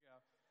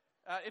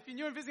If you're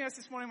new and visiting us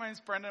this morning, my name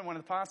is Brendan, one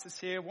of the pastors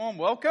here. Warm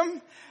welcome.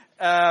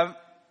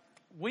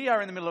 We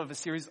are in the middle of a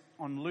series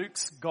on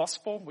Luke's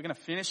Gospel. We're going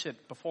to finish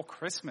it before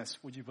Christmas,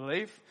 would you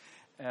believe?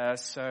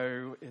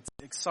 So it's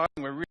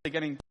exciting. We're really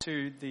getting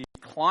to the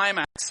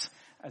climax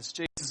as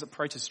Jesus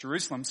approaches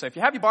Jerusalem. So if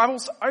you have your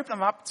Bibles, open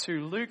them up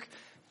to Luke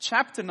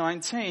chapter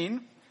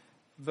 19,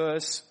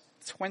 verse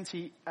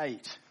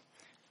 28.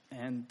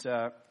 And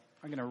I'm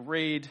going to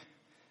read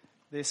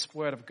this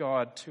word of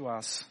God to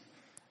us.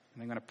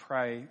 And I'm going to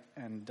pray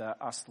and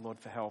ask the Lord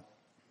for help.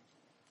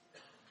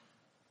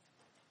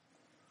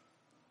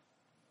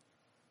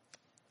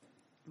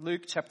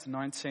 Luke chapter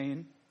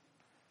 19,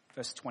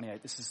 verse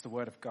 28. This is the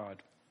word of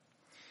God.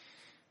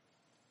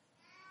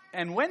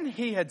 And when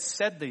he had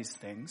said these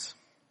things,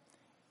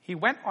 he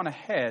went on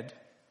ahead,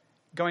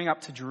 going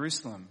up to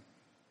Jerusalem.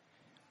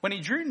 When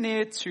he drew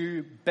near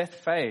to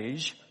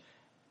Bethphage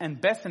and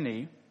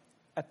Bethany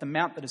at the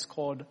mount that is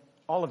called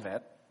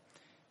Olivet,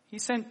 he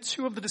sent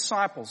two of the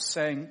disciples,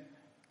 saying,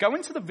 "Go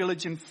into the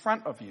village in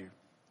front of you,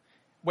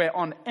 where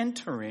on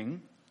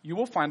entering you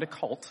will find a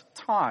colt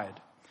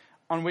tied,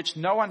 on which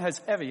no one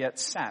has ever yet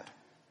sat.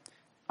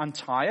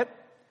 Untie it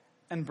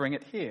and bring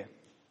it here.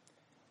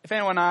 If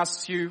anyone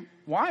asks you,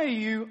 'Why are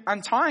you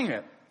untying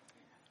it?'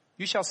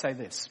 you shall say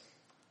this,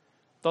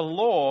 'The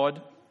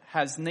Lord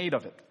has need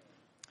of it.'"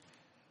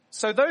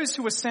 So those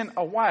who were sent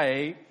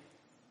away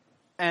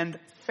and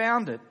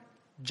found it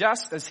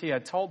just as he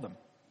had told them.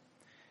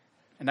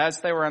 And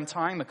as they were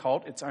untying the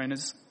colt, its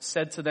owners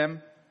said to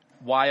them,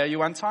 "Why are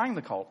you untying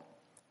the colt?"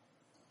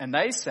 And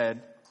they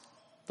said,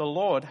 "The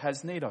Lord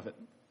has need of it."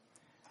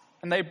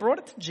 And they brought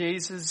it to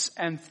Jesus,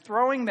 and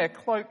throwing their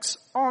cloaks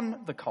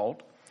on the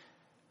colt,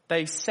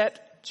 they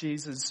set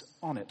Jesus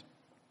on it.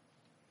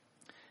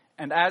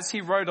 And as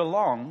he rode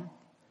along,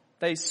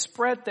 they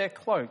spread their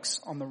cloaks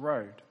on the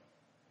road.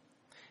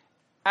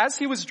 As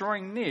he was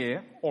drawing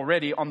near,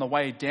 already on the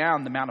way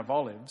down the Mount of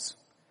Olives,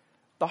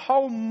 the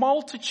whole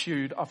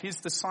multitude of his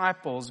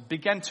disciples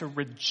began to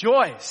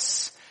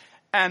rejoice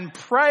and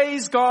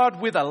praise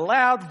God with a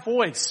loud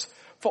voice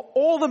for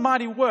all the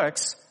mighty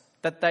works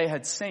that they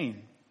had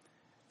seen,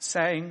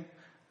 saying,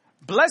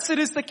 "Blessed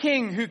is the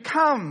King who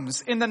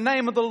comes in the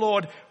name of the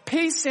Lord,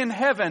 peace in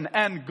heaven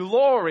and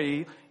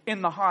glory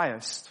in the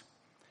highest."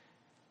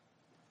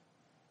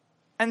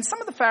 And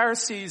some of the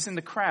Pharisees in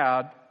the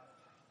crowd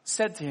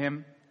said to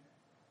him,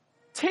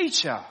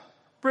 "Teacher,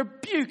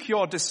 rebuke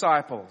your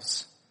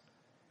disciples."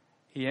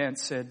 He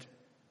answered,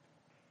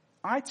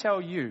 "I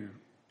tell you,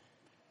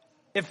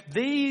 if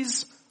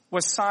these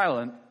were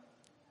silent,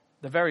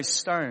 the very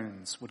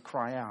stones would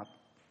cry out."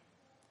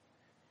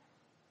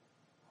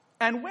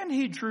 And when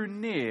he drew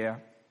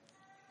near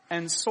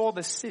and saw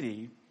the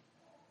city,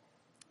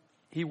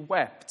 he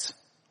wept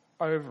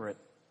over it,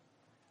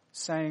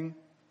 saying,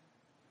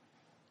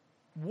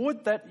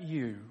 "Would that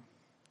you,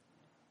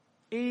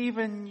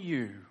 even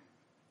you,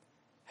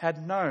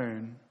 had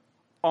known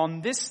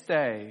on this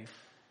day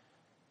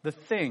the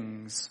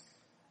things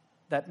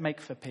that make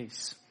for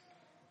peace.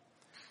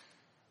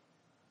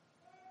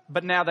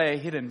 But now they are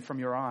hidden from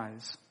your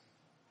eyes.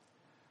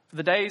 For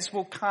the days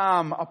will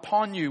come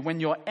upon you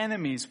when your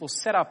enemies will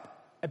set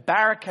up a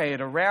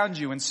barricade around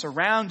you and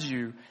surround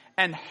you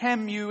and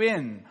hem you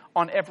in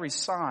on every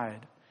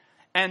side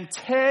and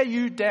tear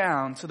you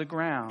down to the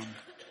ground,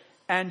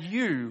 and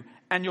you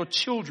and your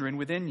children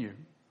within you.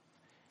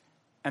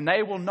 And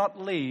they will not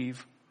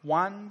leave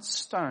one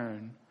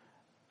stone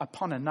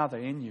upon another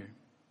in you,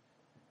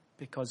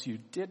 because you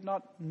did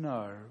not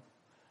know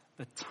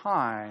the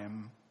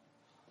time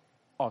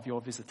of your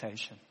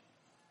visitation."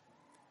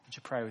 Would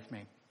you pray with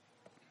me?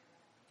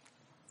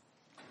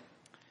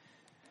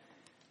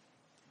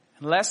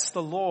 Unless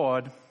the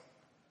Lord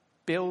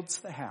builds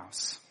the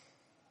house,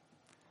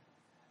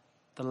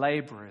 the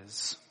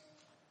laborers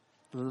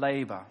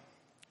labor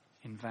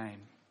in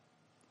vain.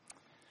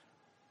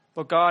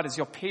 Lord God, as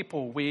your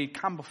people, we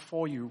come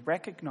before you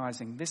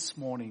recognizing this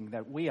morning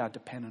that we are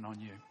dependent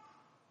on you.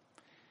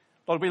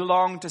 Lord, we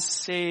long to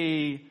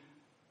see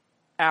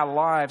our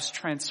lives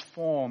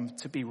transformed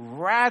to be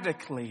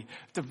radically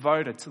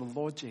devoted to the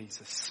Lord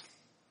Jesus.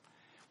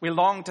 We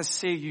long to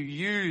see you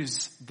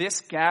use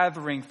this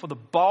gathering for the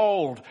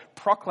bold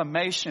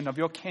proclamation of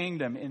your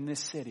kingdom in this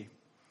city.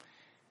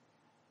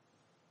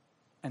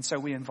 And so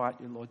we invite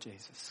you, Lord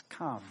Jesus,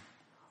 come,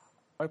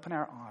 open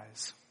our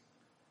eyes,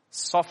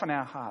 soften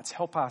our hearts,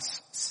 help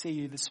us see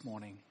you this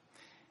morning.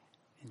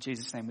 In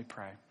Jesus' name we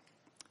pray.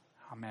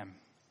 Amen.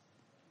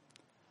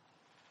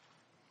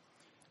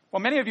 Well,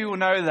 many of you will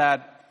know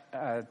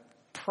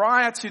that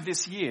prior to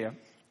this year,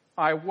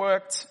 I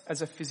worked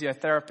as a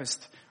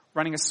physiotherapist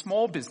running a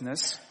small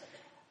business,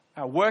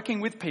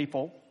 working with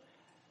people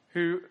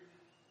who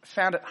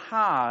found it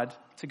hard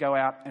to go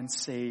out and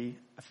see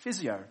a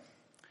physio.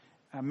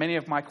 Many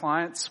of my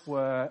clients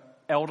were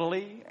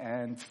elderly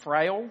and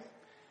frail,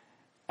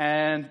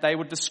 and they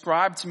would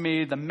describe to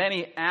me the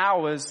many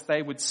hours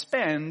they would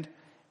spend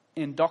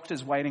in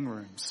doctors' waiting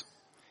rooms.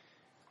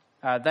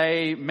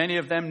 Many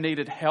of them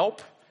needed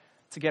help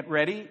to get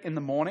ready in the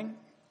morning.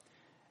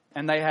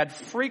 and they had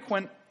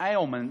frequent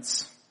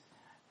ailments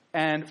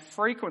and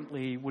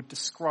frequently would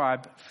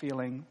describe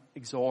feeling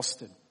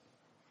exhausted.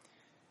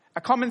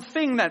 A common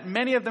thing that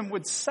many of them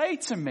would say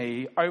to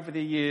me over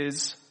the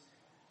years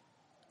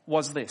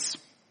was this: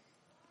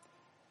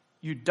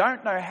 you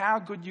don't know how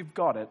good you've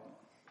got it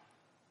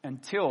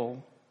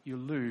until you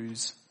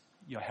lose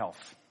your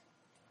health.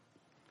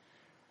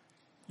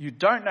 You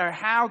don't know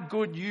how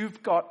good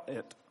you've got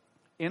it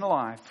in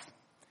life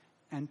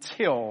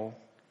until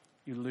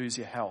you lose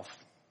your health.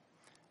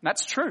 And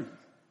that's true.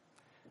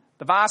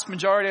 The vast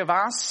majority of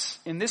us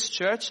in this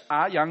church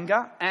are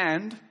younger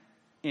and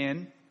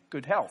in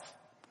good health.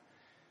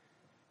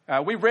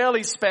 We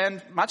rarely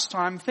spend much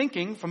time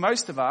thinking, for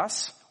most of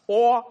us,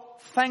 or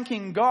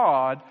thanking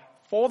God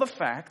for the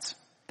fact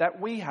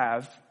that we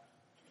have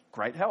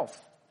great health.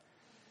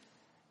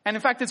 And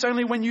in fact, it's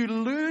only when you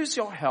lose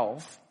your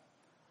health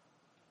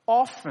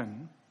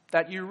often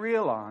that you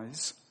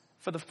realize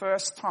for the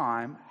first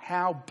time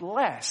how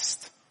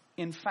blessed,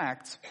 in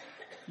fact,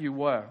 you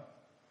were.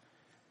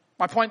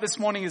 My point this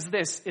morning is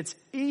this: it's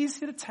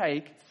easy to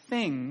take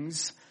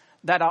things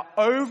that are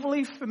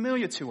overly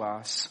familiar to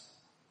us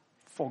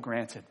for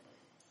granted.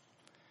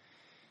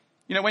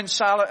 You know, when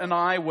Charlotte and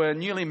I were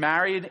newly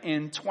married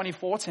in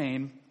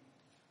 2014,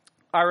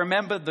 I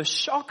remember the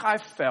shock I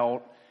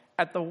felt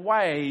at the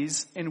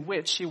ways in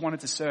which she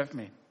wanted to serve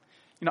me.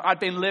 You know, I'd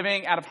been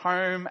living out of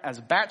home as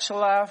a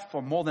bachelor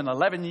for more than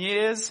 11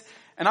 years,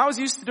 and I was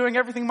used to doing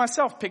everything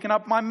myself, picking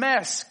up my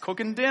mess,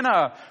 cooking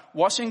dinner,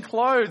 washing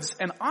clothes,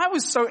 and I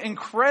was so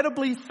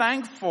incredibly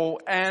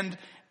thankful and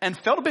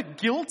felt a bit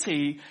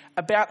guilty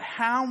about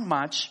how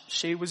much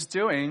she was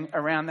doing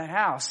around the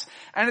house.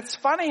 And it's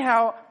funny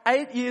how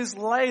 8 years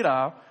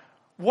later,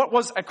 what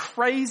was a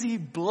crazy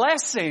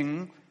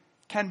blessing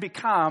can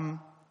become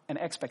an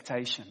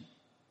expectation.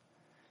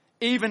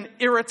 Even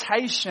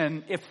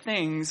irritation if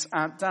things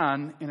aren't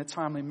done in a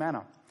timely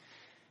manner.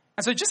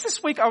 And so just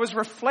this week I was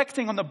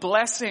reflecting on the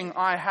blessing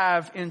I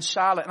have in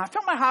Charlotte, and I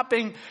felt my heart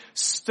being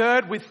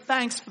stirred with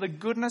thanks for the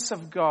goodness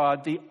of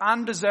God, the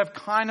undeserved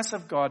kindness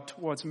of God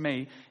towards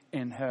me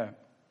in her.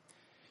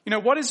 You know,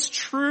 what is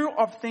true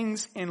of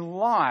things in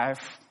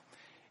life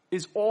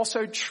is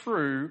also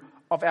true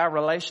of our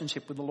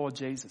relationship with the Lord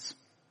Jesus.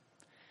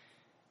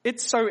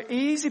 It's so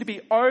easy to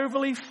be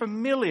overly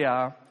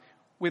familiar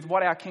with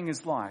what our King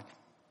is like,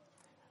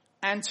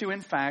 and to,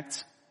 in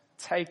fact,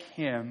 take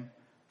him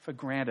for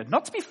granted.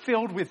 Not to be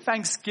filled with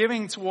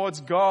thanksgiving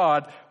towards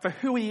God for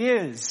who he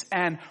is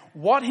and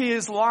what he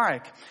is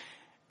like.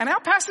 And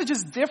our passage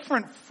is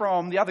different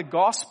from the other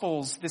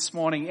Gospels this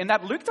morning in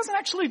that Luke doesn't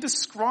actually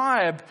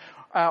describe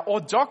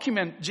or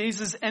document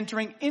Jesus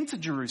entering into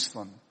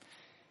Jerusalem.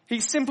 He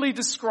simply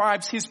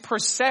describes his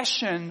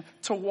procession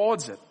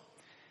towards it.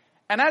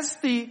 And as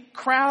the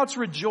crowds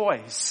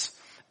rejoice,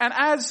 and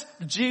as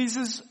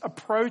Jesus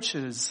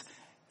approaches,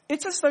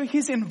 it's as though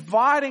he's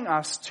inviting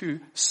us to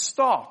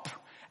stop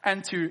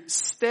and to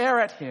stare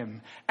at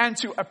him and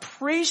to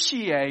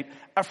appreciate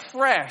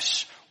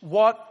afresh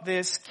what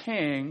this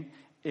king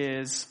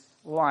is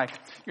like. You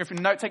know, if you're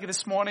a note taker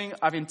this morning,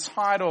 I've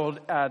entitled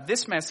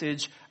this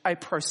message, A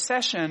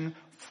Procession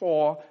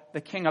for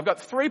the King. I've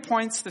got 3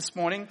 points this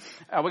morning.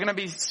 We're going to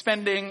be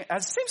spending,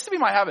 as seems to be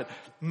my habit,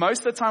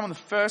 most of the time on the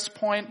first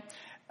point,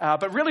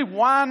 but really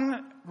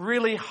one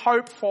really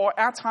hope for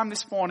our time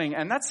this morning,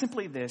 and that's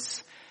simply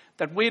this: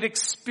 that we'd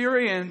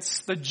experience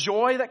the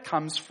joy that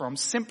comes from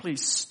simply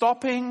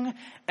stopping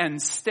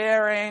and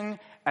staring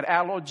at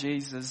our Lord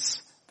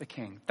Jesus, the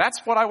King.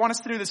 That's what I want us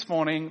to do this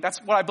morning. That's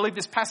what I believe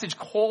this passage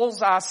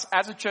calls us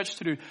as a church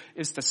to do,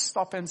 is to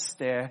stop and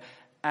stare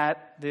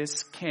at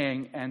this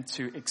King and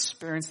to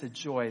experience the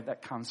joy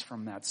that comes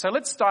from that. So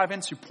let's dive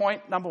into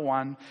point number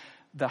 1,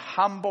 the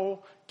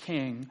humble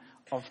King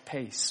of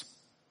peace.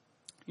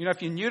 You know,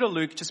 if you're new to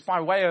Luke, just by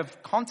way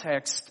of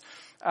context,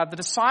 the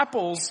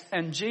disciples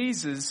and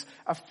Jesus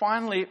are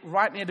finally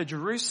right near to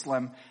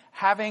Jerusalem,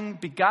 having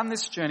begun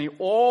this journey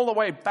all the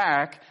way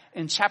back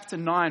in chapter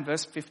 9,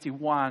 verse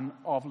 51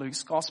 of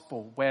Luke's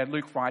Gospel, where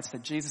Luke writes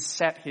that Jesus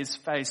set his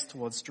face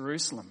towards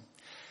Jerusalem.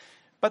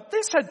 But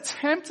this had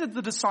tempted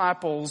the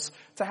disciples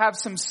to have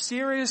some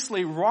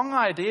seriously wrong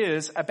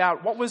ideas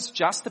about what was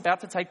just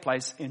about to take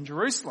place in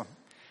Jerusalem.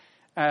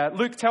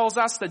 Luke tells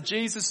us that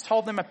Jesus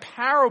told them a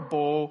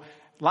parable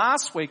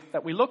last week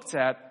that we looked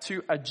at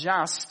to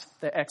adjust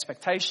their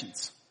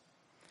expectations.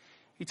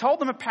 He told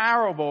them a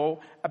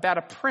parable about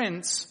a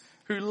prince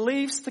who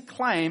leaves to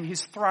claim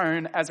his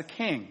throne as a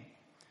king.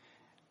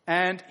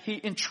 And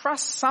he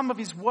entrusts some of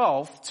his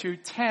wealth to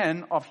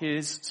 10 of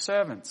his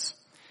servants.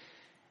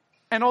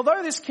 And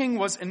although this king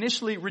was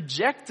initially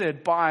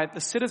rejected by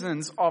the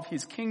citizens of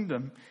his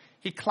kingdom,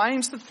 he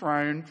claims the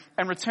throne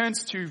and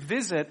returns to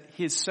visit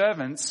his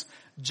servants,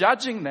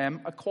 judging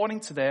them according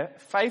to their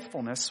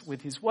faithfulness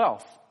with his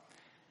wealth.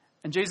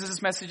 And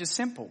Jesus' message is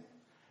simple: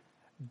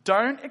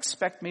 don't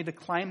expect me to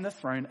claim the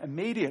throne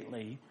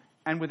immediately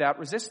and without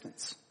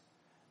resistance.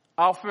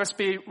 I'll first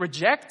be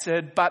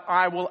rejected, but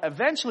I will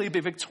eventually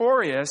be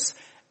victorious,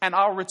 and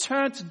I'll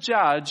return to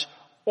judge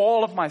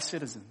all of my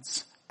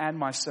citizens and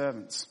my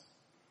servants.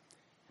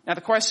 Now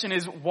the question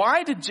is,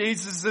 why did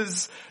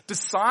Jesus'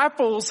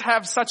 disciples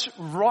have such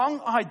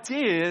wrong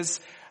ideas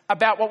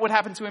about what would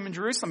happen to him in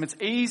Jerusalem? It's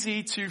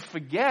easy to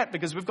forget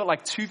because we've got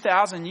like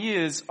 2,000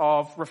 years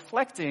of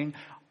reflecting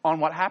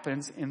on what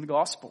happens in the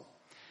gospel.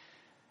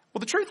 Well,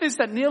 the truth is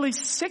that nearly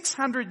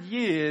 600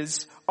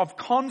 years of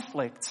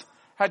conflict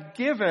had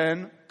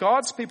given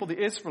God's people,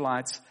 the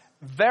Israelites,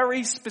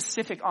 very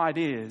specific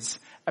ideas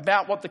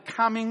about what the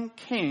coming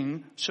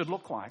king should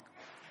look like.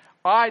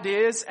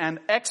 Ideas and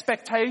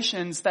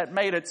expectations that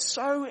made it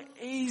so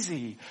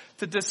easy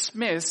to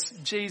dismiss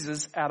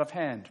Jesus out of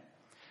hand.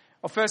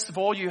 Well, first of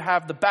all, you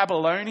have the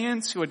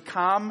Babylonians who had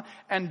come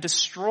and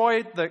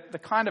destroyed the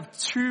kind of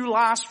two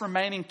last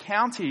remaining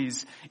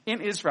counties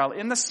in Israel,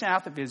 in the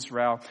south of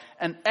Israel,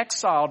 and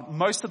exiled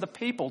most of the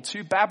people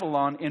to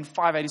Babylon in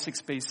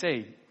 586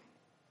 BC.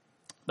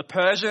 The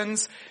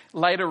Persians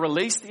later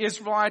released the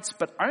Israelites,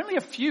 but only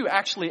a few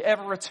actually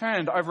ever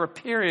returned over a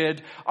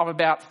period of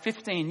about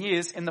 15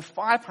 years in the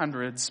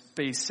 500s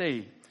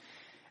BC.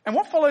 And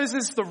what follows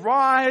is the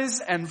rise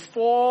and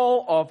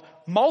fall of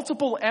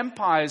multiple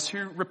empires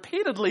who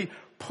repeatedly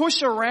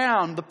push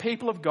around the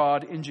people of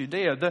God in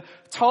Judea. The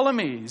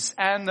Ptolemies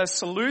and the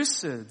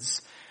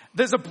Seleucids.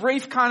 There's a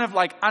brief kind of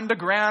like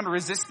underground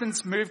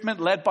resistance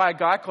movement led by a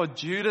guy called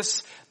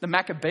Judas the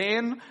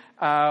Maccabean,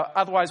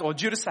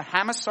 Judas the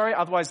Hammer,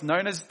 otherwise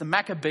known as the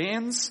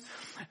Maccabeans.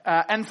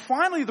 And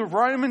finally the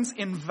Romans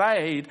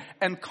invade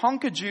and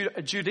conquer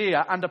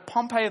Judea under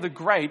Pompey the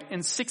Great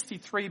in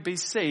 63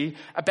 BC,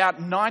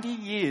 about 90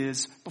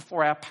 years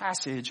before our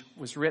passage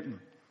was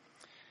written.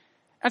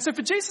 And so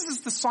for Jesus'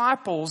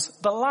 disciples,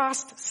 the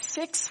last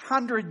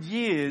 600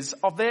 years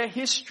of their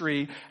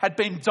history had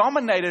been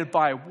dominated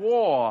by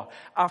war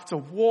after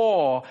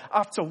war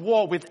after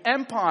war, with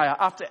empire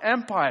after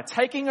empire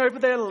taking over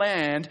their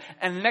land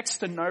and next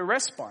to no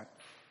respite.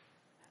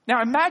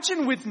 Now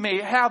imagine with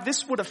me how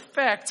this would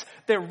affect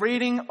their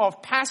reading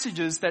of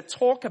passages that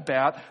talk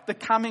about the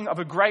coming of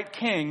a great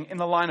king in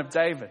the line of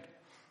David.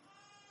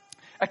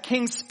 A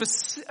king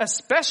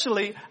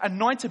especially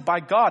anointed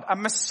by God, a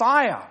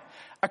Messiah,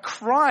 a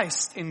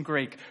Christ in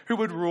Greek, who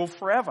would rule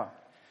forever.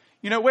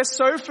 You know, we're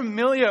so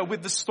familiar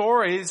with the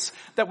stories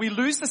that we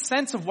lose the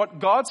sense of what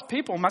God's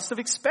people must have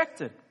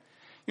expected.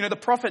 You know, the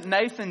prophet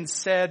Nathan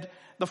said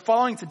the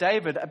following to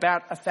David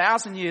about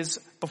 1,000 years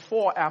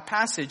before our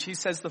passage. He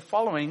says the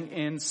following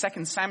in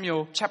 2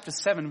 Samuel chapter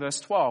 7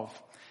 verse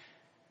 12.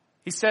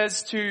 He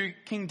says to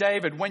King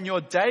David, "When your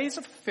days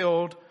are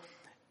fulfilled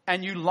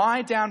and you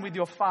lie down with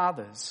your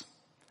fathers,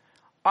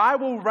 I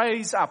will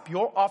raise up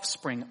your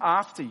offspring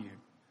after you,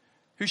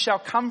 who shall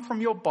come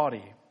from your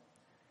body,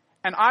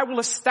 and I will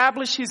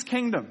establish his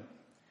kingdom,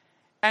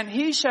 and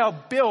he shall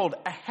build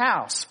a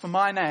house for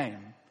my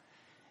name,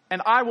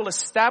 and I will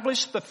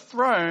establish the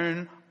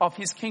throne of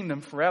his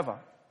kingdom forever."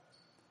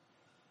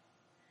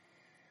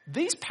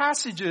 These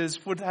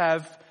passages would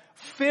have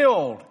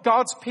filled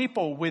God's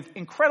people with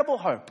incredible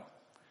hope.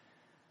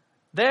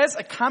 There's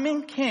a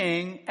coming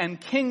king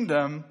and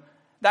kingdom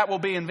that will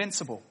be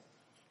invincible.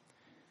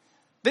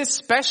 This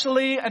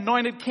specially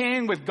anointed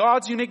king with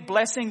God's unique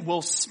blessing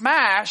will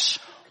smash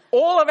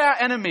all of our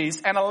enemies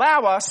and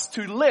allow us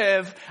to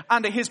live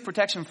under his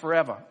protection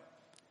forever.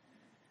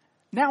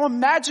 Now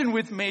imagine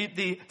with me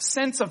the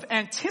sense of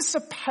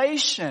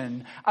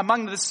anticipation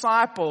among the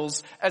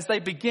disciples as they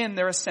begin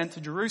their ascent to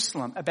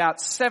Jerusalem,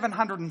 about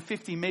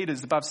 750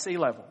 meters above sea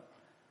level.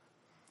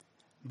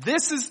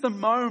 This is the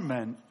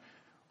moment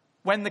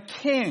when the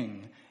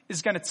king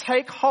is going to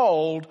take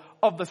hold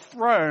of the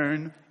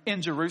throne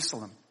in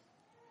Jerusalem.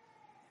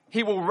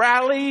 He will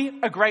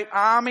rally a great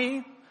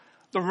army.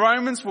 The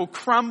Romans will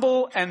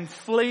crumble and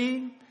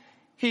flee.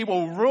 He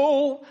will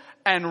rule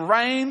and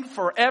reign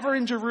forever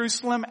in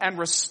Jerusalem and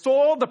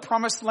restore the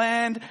promised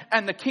land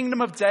and the kingdom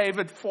of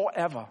David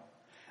forever.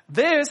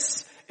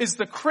 This is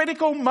the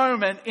critical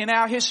moment in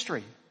our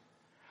history.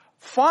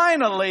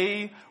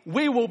 Finally,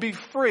 we will be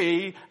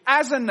free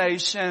as a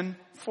nation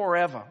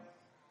forever.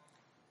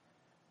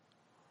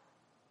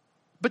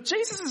 But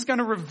Jesus is going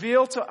to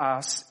reveal to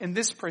us in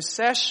this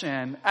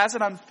procession, as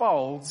it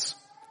unfolds,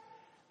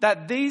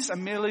 that these are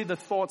merely the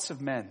thoughts of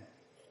men.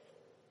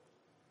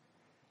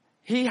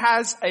 He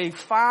has a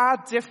far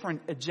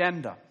different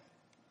agenda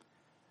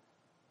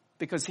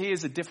because he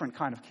is a different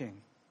kind of king.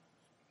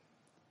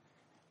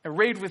 Now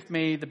read with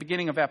me the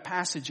beginning of our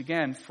passage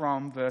again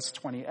from verse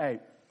 28.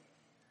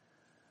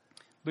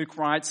 Luke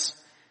writes,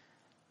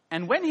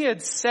 "And when he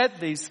had said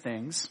these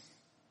things,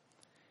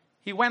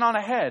 he went on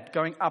ahead,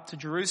 going up to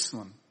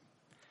Jerusalem.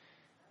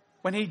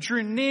 When he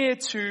drew near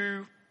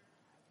to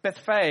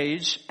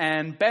Bethphage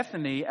and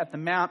Bethany at the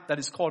mount that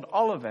is called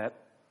Olivet,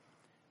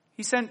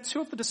 he sent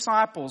two of the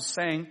disciples,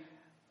 saying,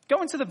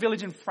 'Go into the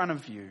village in front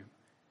of you,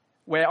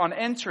 where on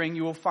entering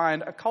you will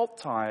find a colt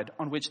tied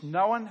on which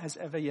no one has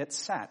ever yet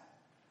sat.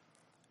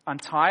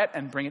 Untie it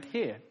and bring it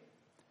here.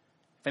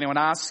 If anyone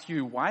asks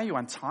you, why are you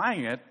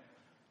untying it?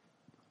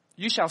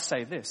 You shall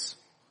say this,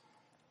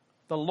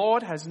 the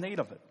Lord has need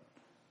of it.'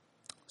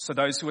 So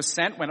those who were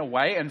sent went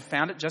away and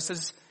found it just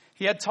as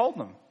he had told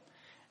them,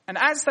 And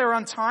as they were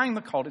untying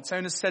the colt, its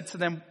owners said to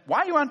them,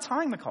 "Why are you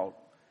untying the colt?"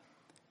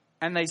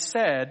 And they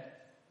said,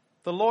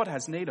 "The Lord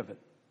has need of it."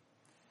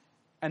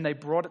 And they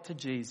brought it to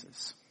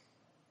Jesus.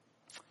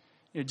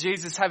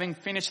 Jesus, having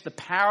finished the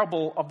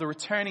parable of the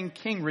returning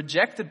king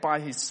rejected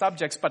by his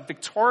subjects, but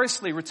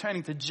victoriously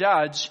returning to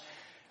judge,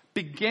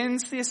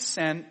 begins the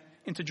ascent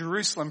into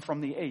Jerusalem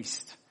from the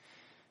east,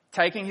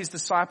 taking his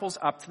disciples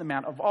up to the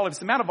Mount of Olives.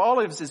 The Mount of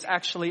Olives is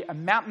actually a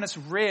mountainous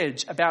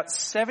ridge about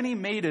 70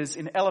 meters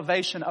in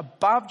elevation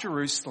above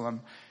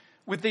Jerusalem,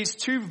 with these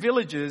two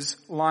villages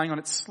lying on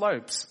its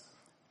slopes,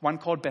 one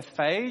called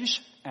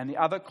Bethphage and the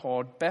other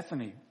called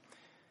Bethany.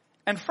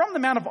 And from the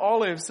Mount of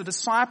Olives, the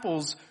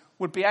disciples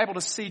would be able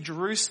to see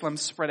Jerusalem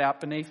spread out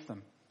beneath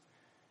them.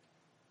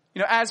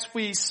 As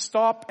we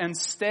stop and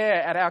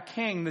stare at our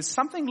King, there's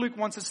something Luke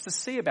wants us to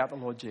see about the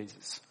Lord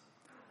Jesus.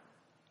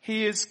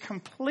 He is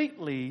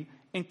completely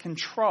in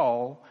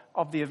control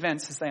of the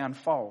events as they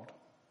unfold.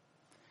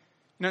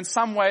 In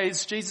some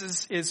ways,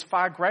 Jesus is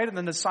far greater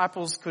than the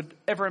disciples could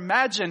ever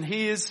imagine.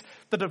 He is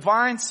the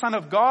divine Son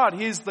of God.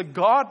 He is the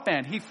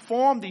God-man. He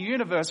formed the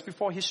universe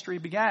before history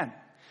began.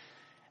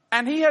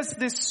 And he has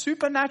this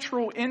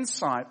supernatural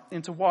insight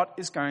into what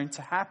is going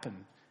to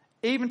happen,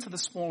 even to the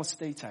smallest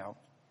detail.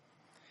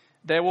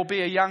 There will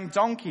be a young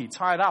donkey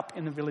tied up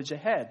in the village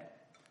ahead.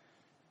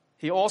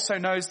 He also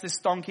knows this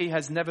donkey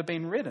has never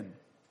been ridden.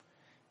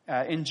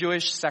 In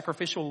Jewish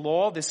sacrificial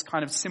law, this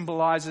kind of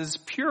symbolizes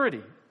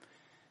purity.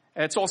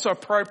 It's also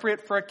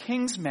appropriate for a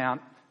king's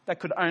mount that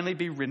could only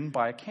be ridden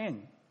by a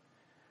king.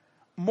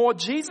 More,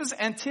 Jesus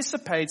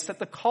anticipates that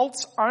the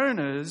colt's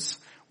owners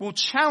will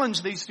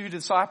challenge these two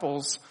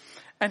disciples,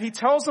 and he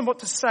tells them what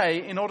to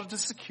say in order to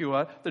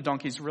secure the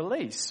donkey's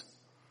release.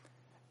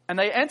 And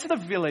they enter the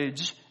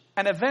village,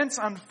 and events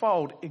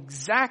unfold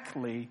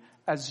exactly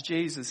as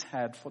Jesus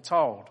had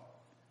foretold.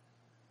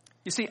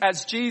 You see,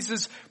 as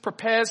Jesus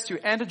prepares to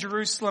enter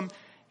Jerusalem,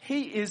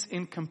 he is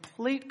in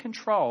complete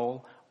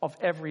control of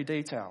every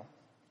detail.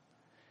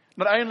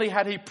 Not only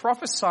had he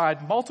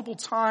prophesied multiple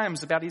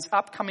times about his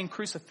upcoming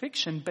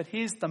crucifixion, but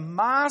he is the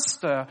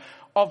master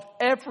of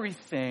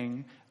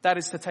everything that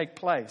is to take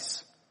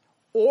place,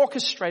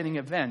 orchestrating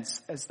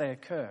events as they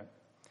occur.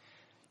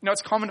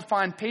 It's common to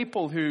find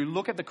people who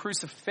look at the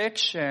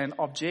crucifixion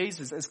of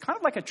Jesus as kind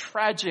of like a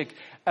tragic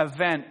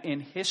event in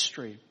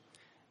history.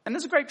 And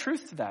there's a great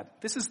truth to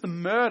that. This is the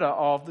murder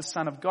of the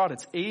Son of God.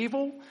 It's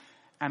evil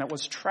and it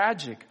was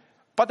tragic.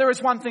 But there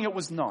is one thing it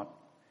was not.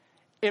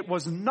 It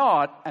was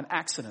not an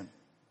accident.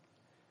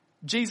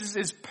 Jesus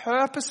is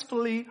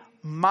purposefully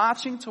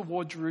marching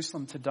toward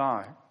Jerusalem to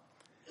die.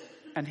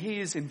 And he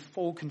is in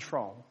full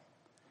control.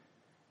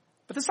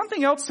 But there's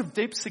something else of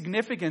deep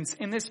significance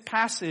in this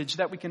passage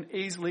that we can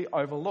easily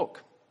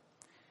overlook.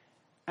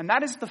 And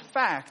that is the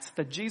fact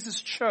that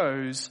Jesus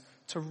chose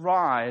to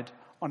ride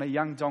on a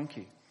young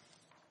donkey.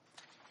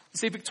 You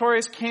see,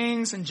 victorious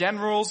kings and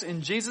generals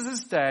in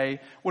Jesus'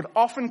 day would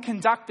often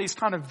conduct these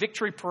kind of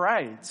victory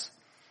parades.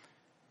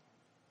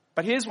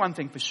 But here's one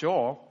thing for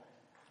sure.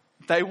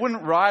 They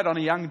wouldn't ride on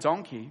a young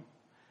donkey.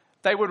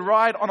 They would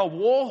ride on a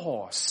war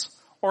horse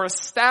or a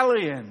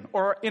stallion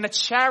or in a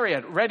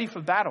chariot ready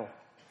for battle.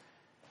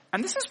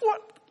 And this is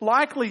what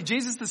likely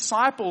Jesus'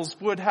 disciples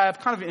would have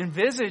kind of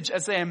envisaged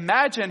as they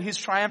imagine his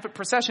triumphant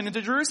procession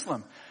into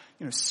Jerusalem.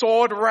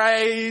 Sword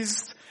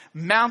raised,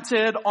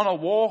 mounted on a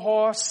war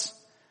horse.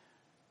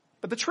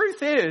 But the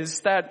truth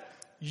is that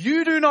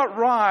you do not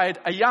ride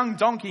a young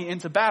donkey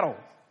into battle.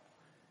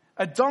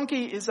 A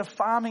donkey is a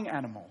farming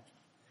animal.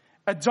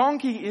 A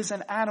donkey is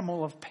an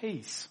animal of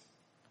peace.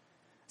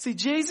 See,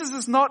 Jesus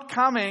is not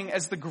coming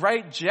as the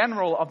great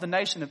general of the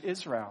nation of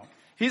Israel.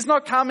 He's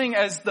not coming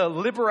as the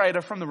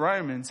liberator from the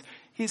Romans.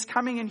 He's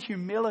coming in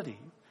humility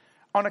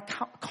on a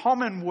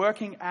common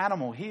working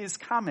animal. He is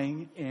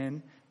coming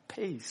in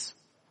peace.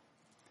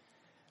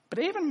 But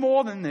even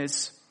more than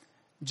this,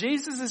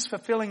 Jesus is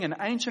fulfilling an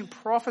ancient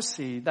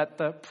prophecy that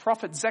the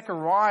prophet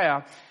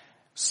Zechariah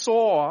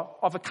saw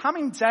of a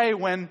coming day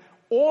when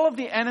all of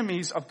the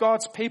enemies of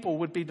God's people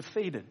would be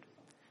defeated.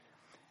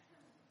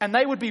 And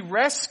they would be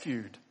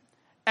rescued.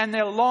 And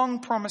their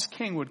long-promised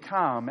king would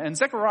come. And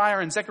Zechariah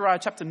in Zechariah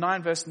chapter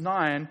 9 verse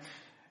 9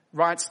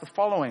 writes the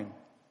following.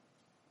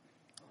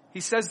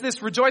 He says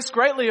this, "Rejoice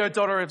greatly, O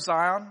daughter of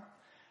Zion.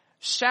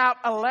 Shout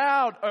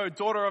aloud, O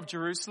daughter of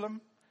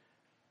Jerusalem.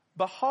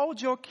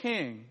 Behold, your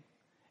king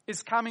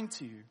is coming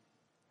to you.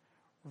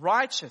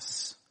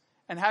 Righteous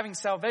and having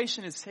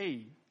salvation is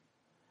he.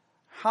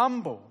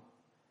 Humble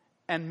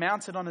and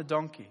mounted on a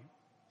donkey,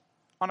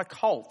 on a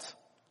colt,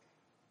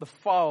 the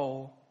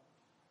foal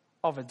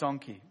of a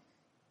donkey."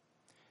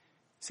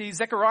 See,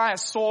 Zechariah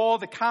saw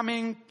the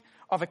coming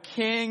of a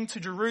king to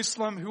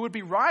Jerusalem who would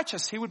be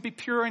righteous. He would be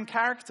pure in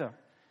character.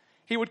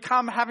 He would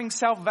come having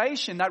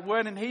salvation. That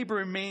word in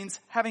Hebrew means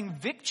having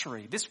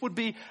victory. This would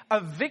be a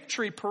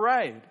victory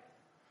parade.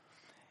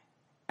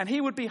 And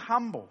he would be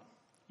humble.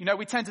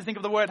 We tend to think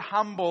of the word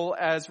humble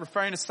as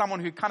referring to someone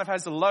who kind of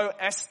has a low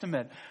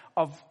estimate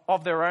of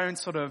their own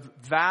sort of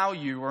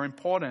value or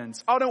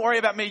importance. Oh, don't worry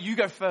about me, you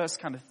go first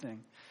kind of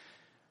thing.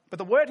 But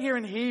the word here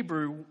in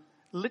Hebrew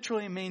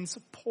literally means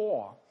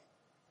poor,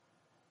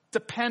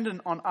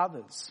 dependent on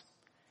others.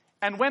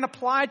 And when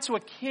applied to a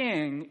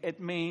king, it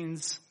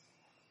means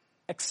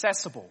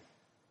accessible,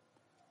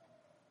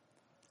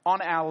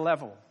 on our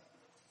level.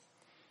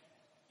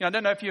 I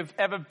don't know if you've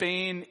ever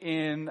been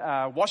in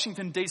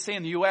Washington, D.C.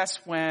 in the U.S.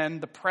 when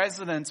the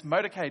president's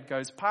motorcade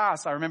goes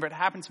past. I remember it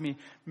happened to me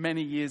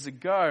many years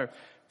ago.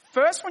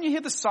 First, when you hear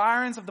the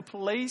sirens of the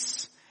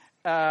police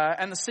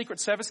and the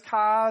Secret Service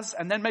cars,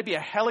 and then maybe a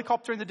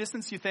helicopter in the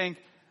distance, you think,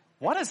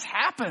 what has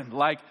happened?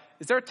 Like,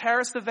 is there a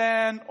terrorist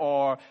event,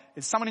 or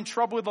is someone in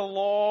trouble with the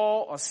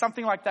law, or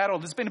something like that, or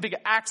there's been a big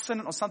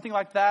accident or something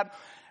like that?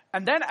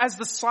 And then as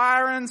the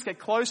sirens get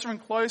closer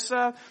and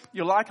closer,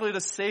 you're likely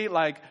to see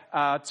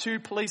two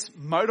police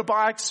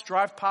motorbikes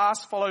drive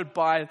past, followed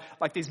by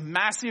these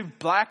massive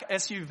black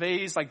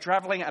SUVs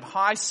traveling at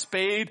high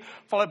speed,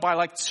 followed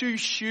by two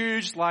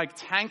huge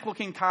tank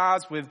looking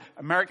cars with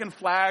American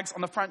flags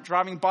on the front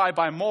driving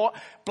by more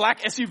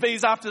black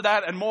SUVs after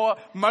that, and more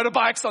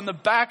motorbikes on the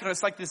back. And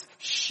it's this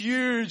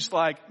huge,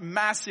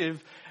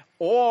 massive,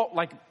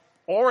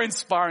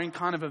 awe-inspiring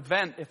kind of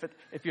event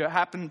if you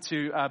happen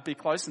to be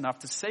close enough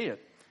to see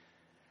it.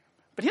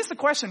 But here's the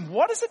question: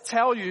 what does it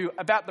tell you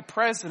about the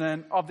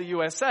President of the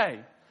USA?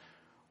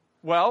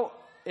 Well,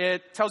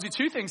 it tells you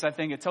two things, I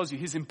think. It tells you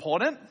he's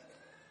important,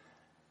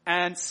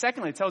 and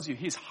secondly, it tells you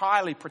he's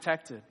highly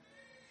protected.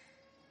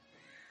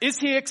 Is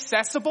he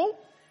accessible?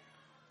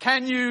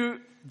 Can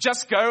you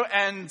just go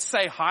and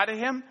say hi to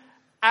him?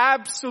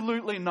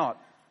 Absolutely not.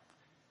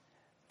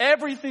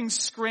 Everything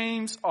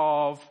screams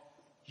of,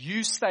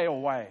 you stay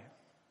away.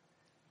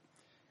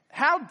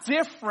 How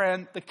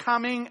different the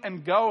coming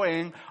and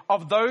going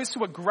of those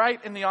who are great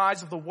in the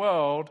eyes of the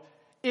world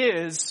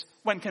is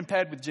when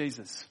compared with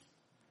Jesus.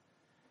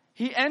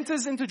 He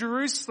enters into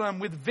Jerusalem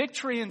with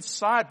victory in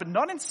sight, but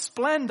not in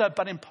splendor,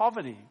 but in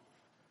poverty.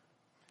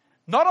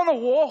 Not on a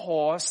war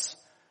horse,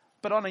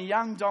 but on a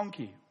young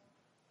donkey.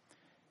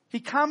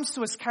 He comes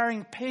to us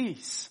carrying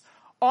peace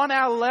on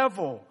our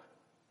level,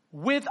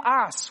 with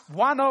us,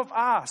 one of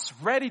us,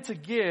 ready to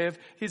give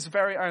his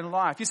very own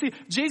life. You see,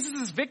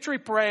 Jesus' victory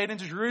parade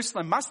into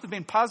Jerusalem must have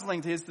been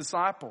puzzling to his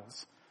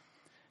disciples.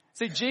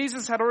 See,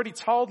 Jesus had already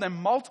told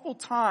them multiple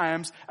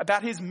times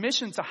about his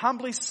mission to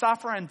humbly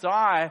suffer and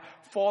die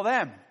for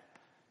them.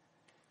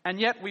 And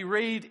yet we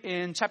read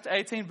in chapter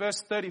 18,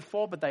 verse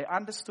 34, but they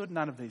understood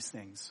none of these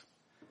things.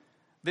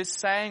 This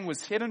saying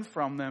was hidden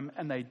from them,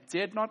 and they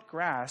did not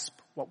grasp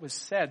what was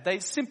said. They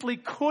simply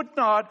could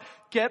not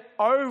get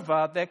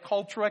over their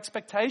cultural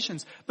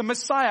expectations. The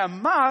Messiah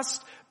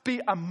must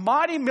be a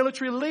mighty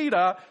military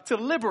leader to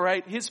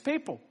liberate his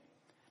people.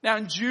 Now,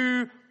 in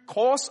due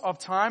course of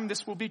time,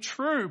 this will be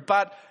true,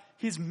 but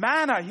his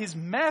manner, his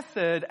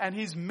method, and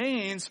his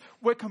means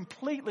were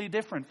completely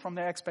different from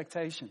their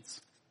expectations.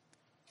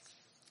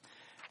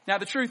 Now,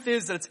 the truth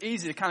is that it's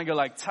easy to kind of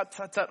go tut,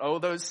 tut, tut, oh,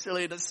 those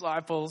silly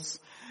disciples,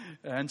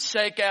 and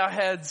shake our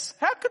heads.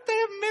 How could they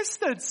have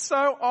missed it?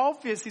 So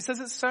obvious. He says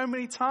it so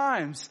many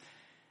times.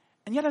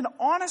 And yet an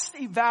honest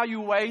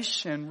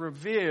evaluation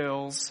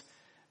reveals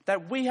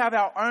that we have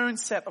our own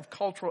set of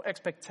cultural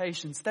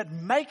expectations that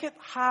make it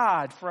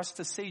hard for us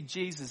to see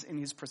Jesus in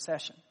his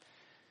procession.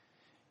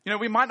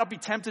 We might not be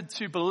tempted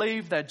to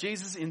believe that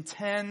Jesus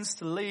intends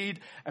to lead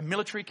a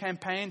military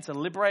campaign to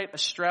liberate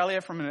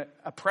Australia from an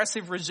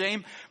oppressive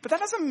regime, but that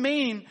doesn't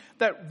mean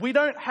that we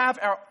don't have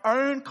our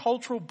own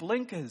cultural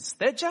blinkers.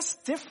 They're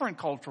just different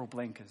cultural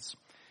blinkers.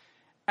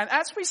 And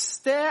as we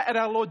stare at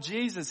our Lord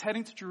Jesus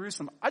heading to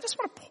Jerusalem, I just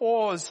want to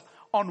pause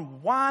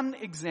on one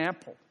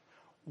example,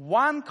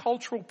 one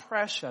cultural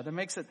pressure that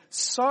makes it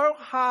so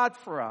hard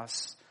for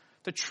us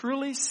to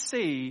truly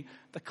see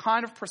the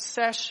kind of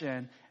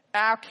procession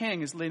our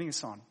King is leading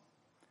us on.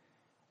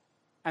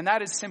 And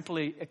that is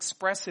simply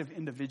expressive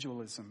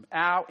individualism,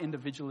 our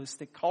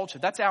individualistic culture.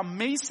 That's our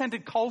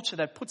me-centered culture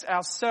that puts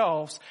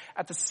ourselves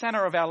at the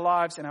center of our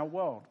lives and our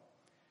world.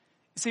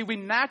 You see, we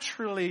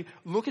naturally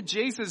look at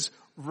Jesus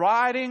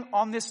riding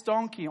on this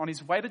donkey on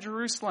his way to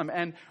Jerusalem,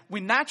 and we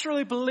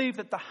naturally believe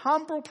that the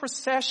humble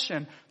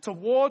procession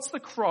towards the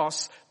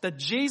cross that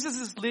Jesus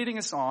is leading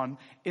us on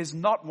is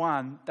not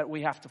one that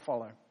we have to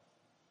follow.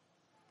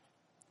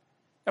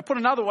 Now, put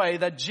another way,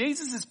 that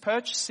Jesus is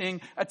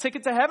purchasing a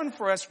ticket to heaven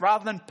for us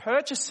rather than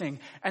purchasing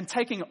and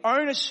taking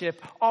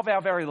ownership of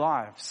our very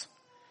lives,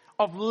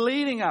 of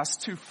leading us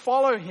to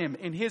follow him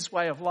in his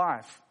way of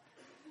life.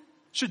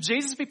 Should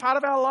Jesus be part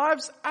of our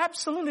lives?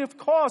 Absolutely, of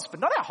course, but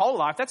not our whole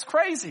life. That's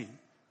crazy.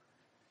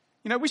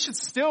 We should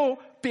still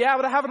be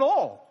able to have it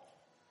all.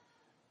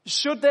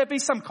 Should there be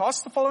some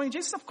cost to following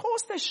Jesus? Of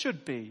course there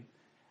should be,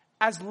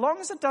 as long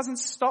as it doesn't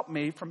stop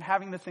me from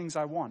having the things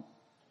I want.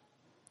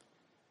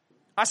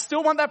 I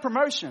still want that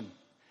promotion,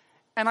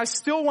 and I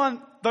still want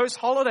those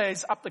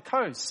holidays up the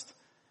coast.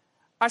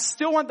 I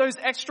still want those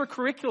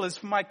extracurriculars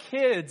for my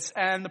kids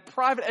and the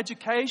private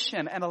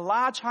education and a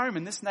large home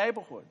in this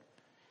neighborhood.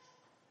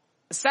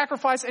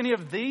 Sacrifice any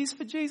of these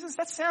for Jesus?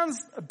 That sounds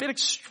a bit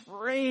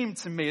extreme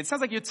to me. It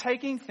sounds like you're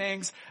taking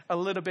things a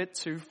little bit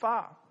too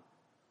far.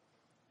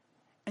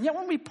 And yet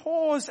when we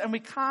pause and we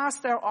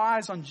cast our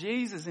eyes on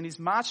Jesus in his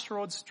march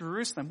towards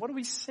Jerusalem, what do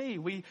we see?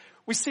 We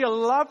see a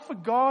love for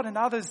God and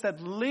others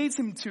that leads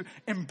him to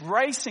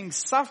embracing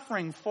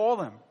suffering for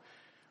them.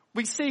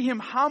 We see him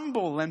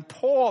humble and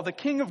poor, the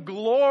King of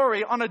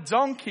glory on a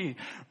donkey,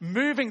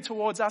 moving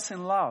towards us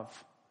in love.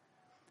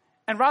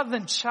 And rather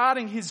than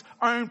charting his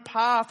own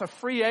path, a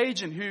free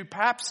agent who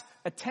perhaps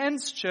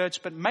attends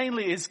church but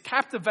mainly is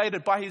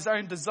captivated by his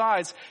own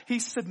desires, he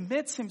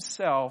submits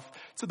himself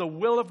to the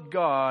will of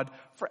God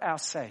for our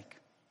sake.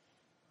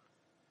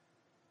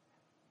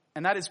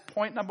 And that is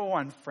point number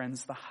one,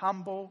 friends, the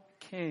humble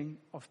King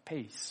of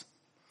peace.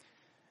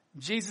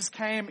 Jesus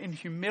came in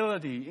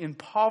humility, in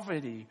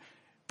poverty,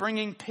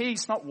 bringing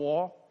peace, not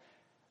war,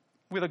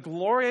 with a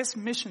glorious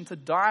mission to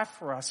die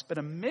for us, but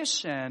a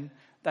mission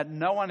that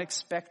no one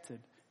expected,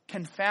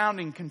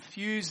 confounding,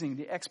 confusing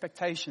the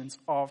expectations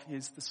of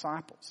his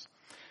disciples.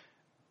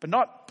 But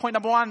not point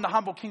number one, the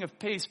humble King of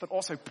peace, but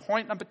also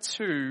point number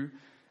two,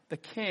 the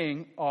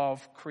King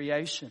of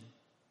creation.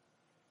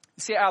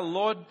 You see, our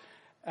Lord,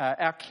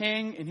 our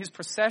King in his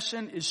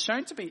procession is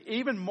shown to be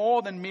even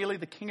more than merely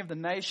the King of the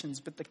nations,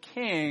 but the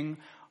King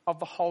of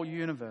the whole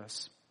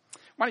universe.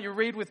 Why don't you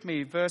read with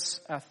me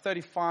verse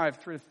 35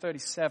 through to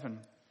 37.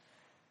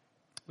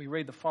 We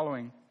read the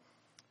following.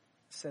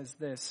 It says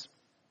this.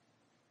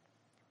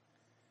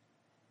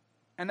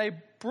 And they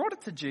brought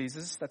it to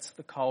Jesus, that's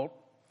the colt,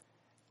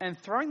 and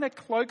throwing their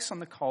cloaks on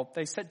the colt,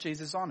 they set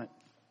Jesus on it.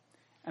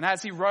 And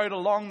as he rode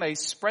along, they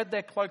spread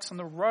their cloaks on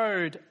the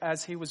road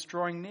as he was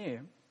drawing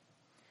near,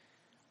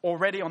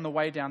 already on the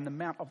way down the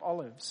Mount of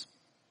Olives.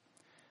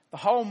 The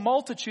whole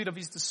multitude of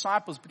his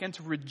disciples began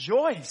to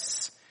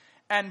rejoice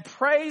and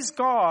praise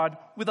God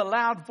with a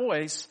loud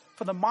voice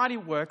for the mighty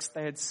works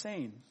they had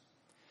seen.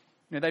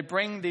 You know, they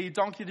bring the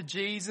donkey to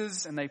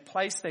Jesus and they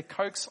place their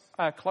cloaks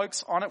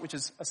on it, which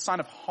is a sign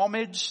of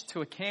homage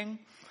to a king.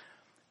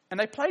 And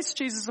they place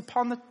Jesus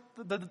upon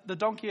the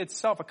donkey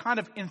itself, a kind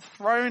of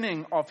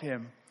enthroning of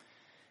him.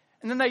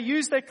 And then they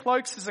use their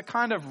cloaks as a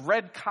kind of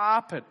red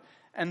carpet,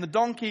 and the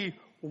donkey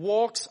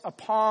walks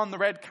upon the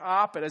red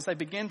carpet as they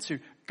begin to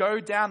go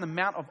down the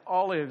Mount of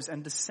Olives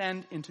and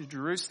descend into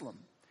Jerusalem.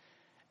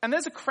 And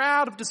there's a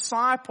crowd of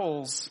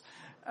disciples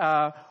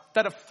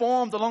that have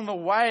formed along the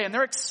way, and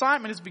their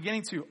excitement is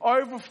beginning to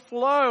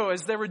overflow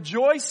as they're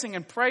rejoicing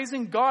and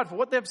praising God for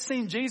what they've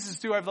seen Jesus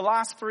do over the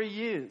last 3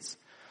 years.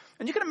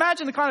 And you can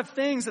imagine the kind of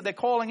things that they're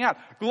calling out.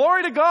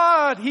 Glory to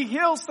God! He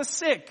heals the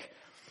sick.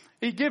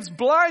 He gives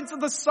blind to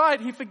the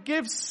sight. He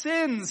forgives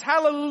sins.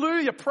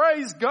 Hallelujah.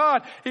 Praise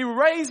God. He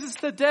raises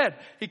the dead.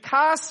 He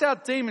casts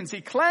out demons.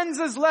 He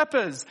cleanses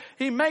lepers.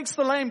 He makes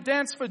the lame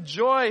dance for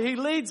joy. He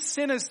leads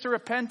sinners to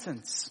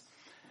repentance.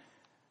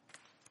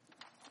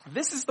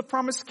 This is the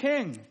promised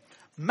king.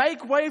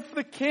 Make way for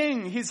the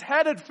king. He's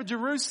headed for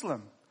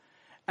Jerusalem.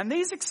 And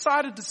these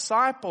excited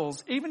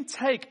disciples even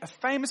take a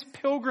famous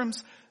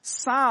pilgrim's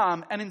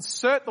psalm and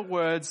insert the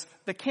words,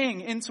 the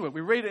king, into it.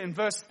 We read it in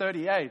verse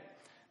 38.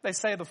 They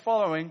say the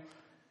following,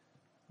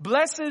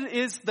 blessed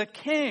is the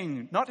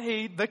king, not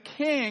he, the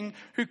king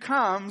who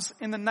comes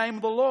in the name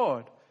of the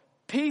Lord.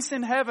 Peace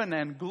in heaven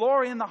and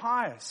glory in the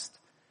highest.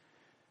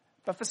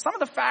 But for some of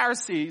the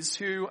Pharisees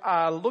who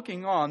are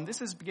looking on,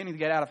 this is beginning to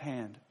get out of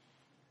hand.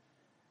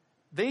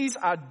 These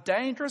are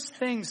dangerous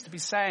things to be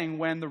saying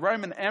when the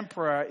Roman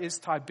emperor is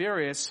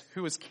Tiberius,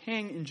 who is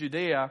king in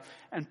Judea,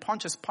 and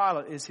Pontius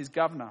Pilate is his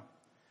governor.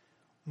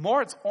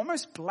 More, it's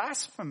almost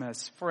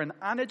blasphemous for an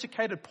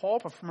uneducated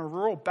pauper from a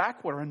rural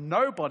backwater, a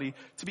nobody,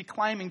 to be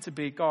claiming to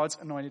be God's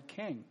anointed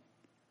king.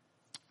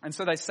 And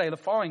so they say the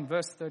following,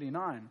 verse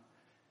 39.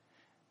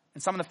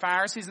 And some of the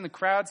Pharisees in the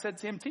crowd said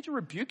to him, Teacher,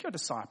 rebuke your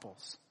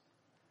disciples.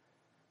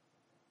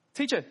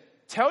 Teacher,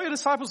 tell your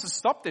disciples to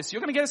stop this.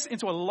 You're going to get us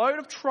into a load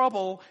of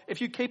trouble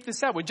if you keep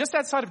this out. We're just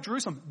outside of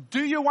Jerusalem.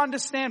 Do you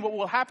understand what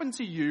will happen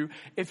to you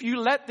if you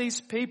let these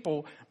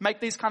people make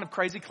these kind of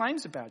crazy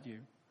claims about you?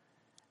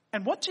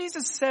 And what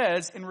Jesus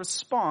says in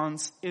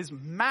response is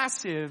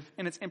massive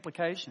in its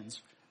implications.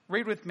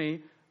 Read with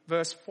me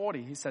verse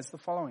 40. He says the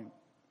following.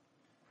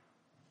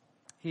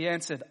 He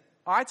answered,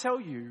 I tell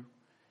you,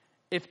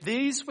 if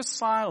these were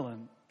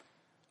silent,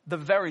 the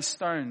very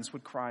stones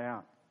would cry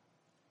out.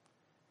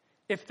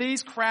 If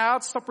these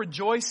crowds stop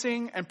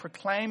rejoicing and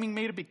proclaiming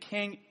me to be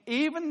king,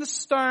 even the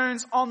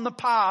stones on the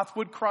path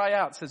would cry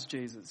out, says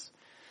Jesus.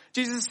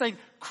 Jesus is saying,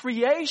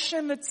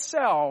 creation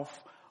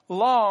itself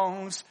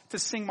longs to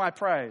sing my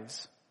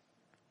praise.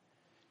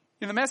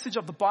 You know, the message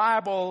of the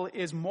Bible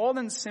is more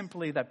than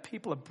simply that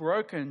people are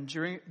broken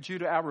due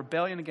to our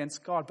rebellion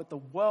against God, but the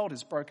world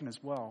is broken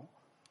as well.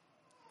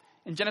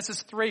 In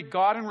Genesis 3,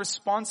 God, in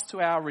response to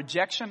our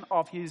rejection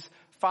of his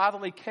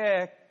fatherly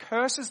care,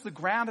 curses the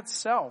ground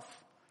itself.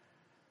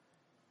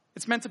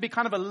 It's meant to be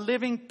kind of a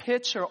living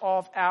picture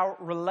of our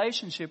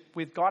relationship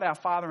with God, our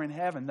Father in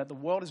heaven, that the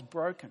world is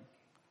broken.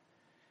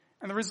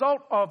 And the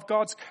result of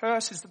God's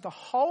curse is that the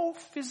whole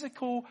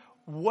physical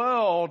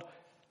world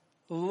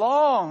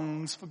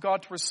longs for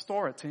God to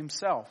restore it to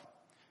himself.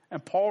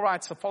 And Paul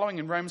writes the following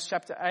in Romans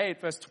chapter 8,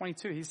 verse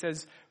 22. He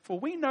says, "For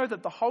we know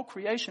that the whole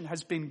creation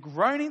has been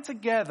groaning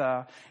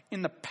together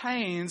in the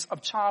pains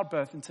of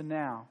childbirth until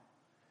now."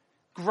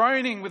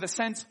 Groaning with a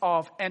sense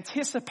of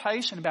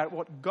anticipation about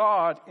what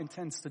God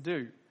intends to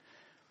do.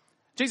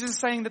 Jesus is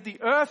saying that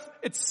the earth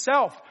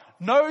itself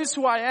knows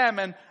who I am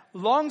and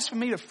longs for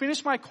me to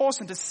finish my course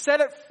and to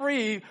set it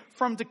free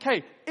from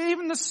decay.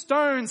 Even the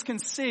stones can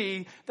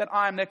see that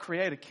I am their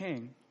creator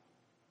king.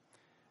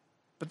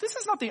 But this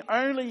is not the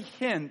only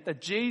hint that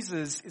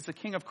Jesus is the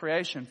king of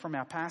creation from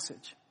our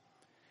passage.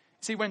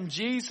 See, when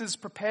Jesus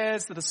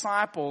prepares the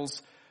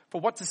disciples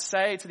for what to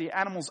say to the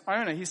animal's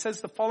owner, he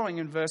says the following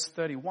in verse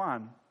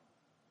 31.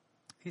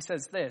 He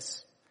says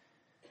this.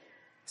 He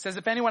says,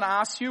 "If anyone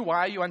asks you, why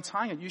are you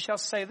untying it? You shall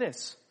say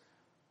this,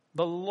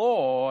 the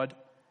Lord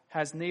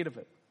has need of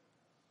it."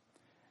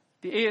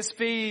 The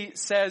ESV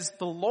says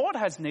the Lord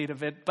has need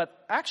of it,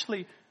 but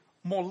actually,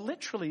 more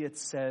literally it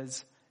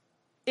says,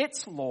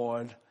 its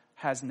Lord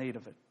has need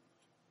of it.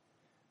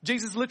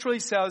 Jesus literally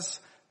says,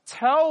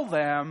 tell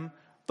them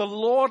the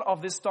Lord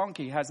of this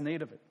donkey has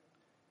need of it.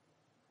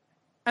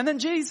 And then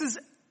Jesus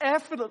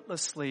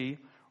effortlessly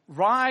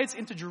rides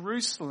into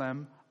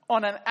Jerusalem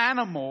on an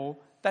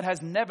animal that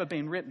has never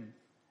been ridden.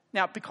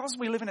 Now, because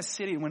we live in a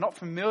city and we're not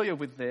familiar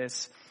with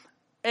this,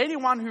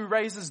 anyone who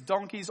raises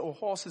donkeys or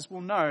horses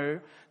will know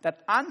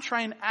that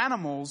untrained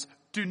animals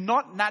do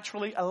not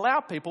naturally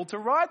allow people to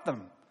ride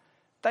them.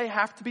 They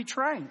have to be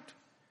trained.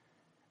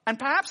 And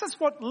perhaps that's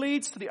what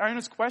leads to the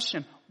owner's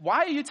question, why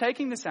are you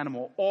taking this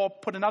animal? Or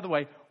put another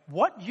way,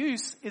 what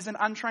use is an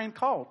untrained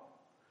colt?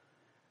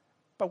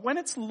 But when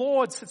its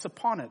Lord sits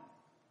upon it,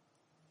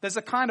 there's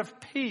a kind of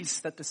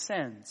peace that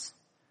descends.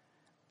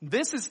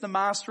 This is the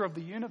master of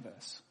the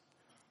universe.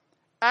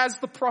 As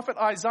the prophet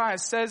Isaiah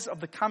says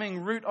of the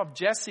coming root of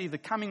Jesse, the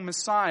coming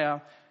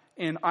Messiah,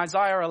 in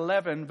Isaiah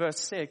 11 verse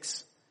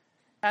 6,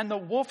 "And the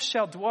wolf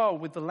shall dwell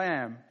with the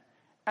lamb,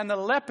 and the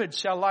leopard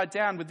shall lie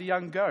down with the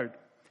young goat,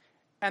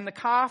 and the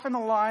calf and the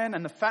lion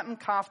and the fattened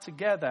calf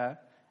together,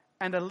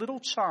 and a little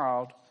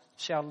child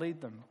shall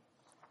lead them."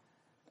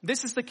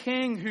 This is the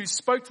king who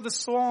spoke to the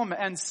storm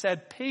and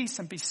said, "Peace,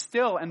 and be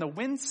still," and the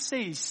wind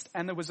ceased,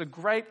 and there was a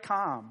great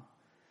calm.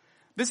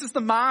 This is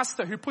the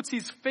master who puts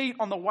his feet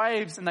on the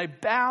waves and they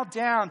bow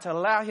down to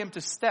allow him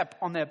to step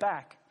on their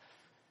back.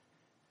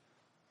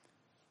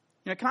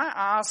 Can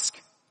I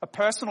ask a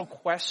personal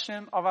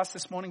question of us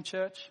this morning,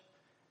 church?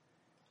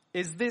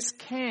 Is this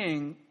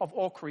king of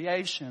all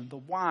creation the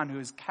one who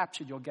has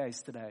captured your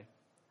gaze today?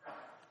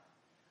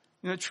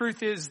 The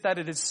truth is that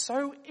it is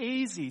so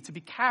easy to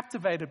be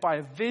captivated by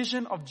a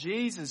vision of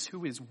Jesus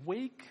who is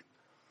weak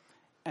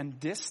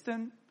and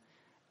distant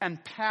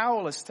and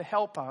powerless to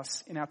help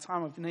us in our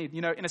time of need.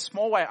 In a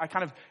small way, I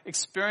kind of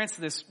experienced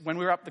this when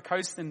we were up the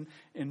coast in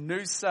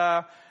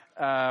Noosa.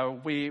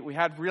 We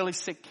had really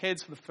sick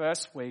kids for the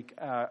first week.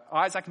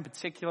 Isaac in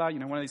particular,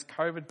 one of these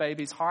COVID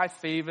babies, high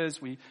fevers.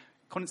 We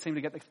couldn't seem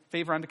to get the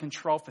fever under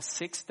control for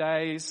 6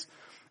 days.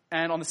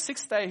 And on the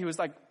 6th day, he was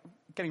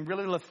getting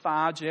really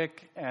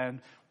lethargic,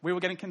 and we were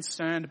getting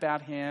concerned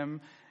about him.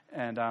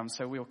 And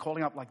so we were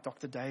calling up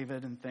Dr.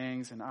 David and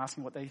things and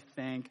asking what they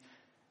think.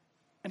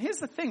 And here's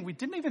the thing, we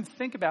didn't even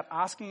think about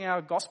asking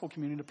our gospel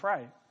community to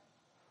pray.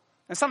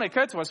 And suddenly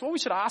occurred to us, we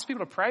should ask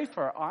people to pray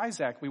for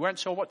Isaac. We weren't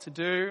sure what to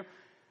do.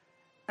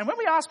 And when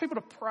we asked people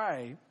to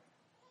pray,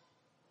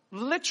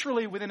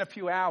 literally within a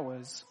few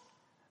hours,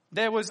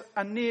 there was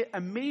a near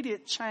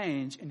immediate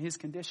change in his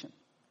condition.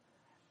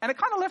 And it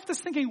kind of left us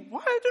thinking,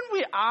 why didn't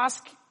we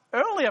ask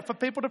earlier for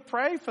people to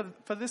pray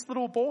for this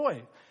little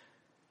boy?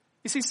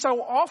 You see,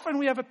 so often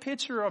we have a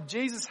picture of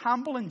Jesus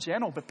humble and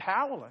gentle, but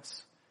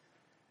powerless.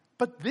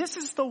 But this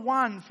is the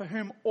one for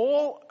whom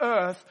all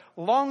earth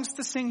longs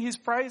to sing his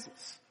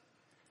praises.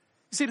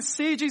 You see, to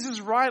see Jesus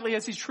rightly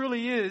as he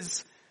truly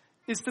is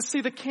to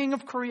see the King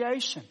of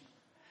creation.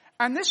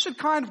 And this should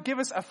kind of give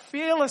us a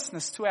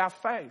fearlessness to our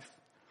faith.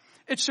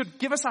 It should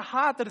give us a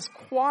heart that is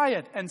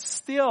quiet and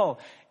still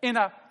in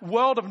a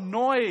world of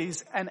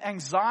noise and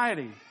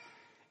anxiety.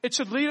 It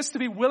should lead us to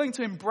be willing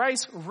to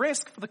embrace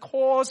risk for the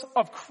cause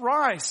of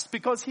Christ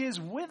because he is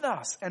with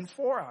us and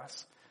for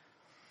us.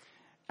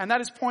 And that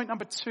is point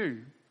number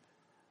 2.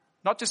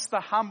 Not just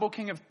the humble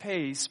King of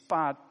peace,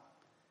 but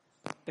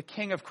the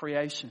King of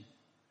creation.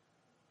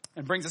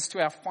 And brings us to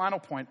our final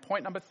point,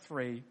 point number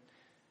 3,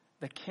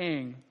 the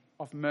King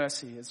of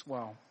mercy as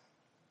well.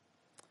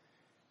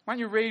 Why don't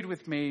you read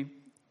with me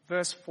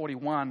verse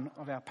 41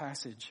 of our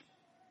passage.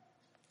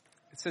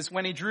 It says,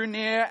 "When he drew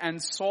near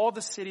and saw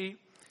the city,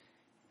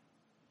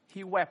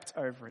 he wept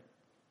over it."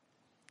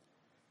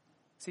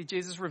 See,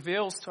 Jesus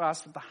reveals to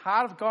us that the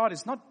heart of God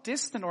is not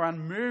distant or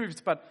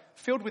unmoved, but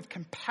filled with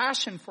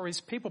compassion for his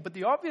people. But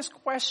the obvious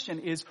question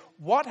is,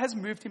 what has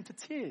moved him to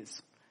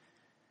tears?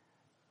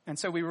 And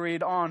so we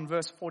read on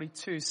verse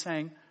 42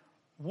 saying,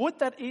 "Would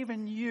that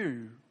even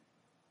you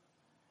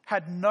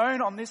had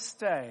known on this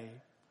day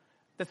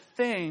the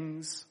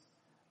things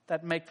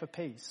that make for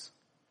peace.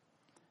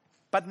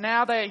 But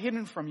now they are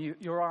hidden from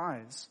your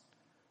eyes.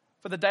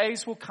 For the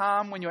days will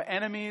come when your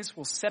enemies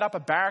will set up a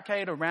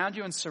barricade around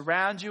you and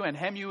surround you and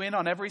hem you in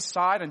on every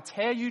side and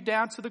tear you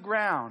down to the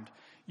ground,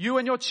 you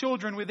and your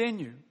children within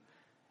you.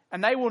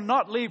 And they will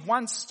not leave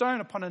one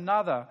stone upon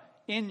another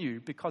in you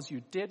because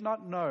you did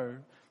not know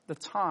the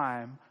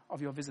time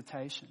of your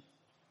visitation.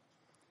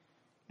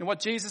 And what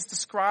Jesus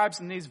describes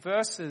in these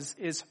verses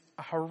is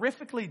a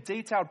horrifically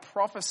detailed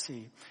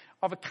prophecy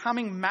of a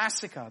coming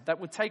massacre that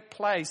would take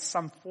place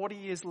some 40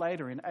 years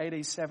later in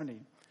AD 70.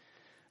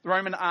 The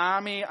Roman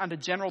army under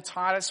General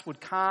Titus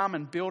would come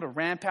and build a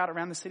rampart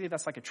around the city.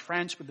 That's like a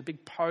trench with the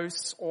big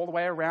posts all the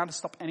way around to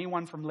stop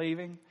anyone from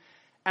leaving.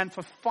 And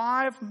for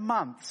 5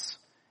 months,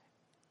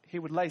 he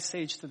would lay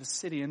siege to the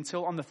city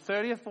until on the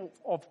 30th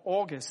of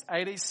August,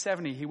 AD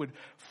 70, he would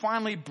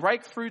finally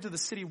break through to the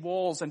city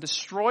walls and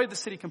destroy the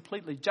city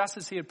completely, just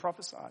as he had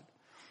prophesied.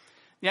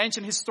 The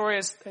ancient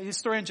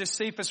historian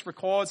Josephus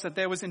records that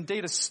there was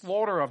indeed a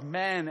slaughter of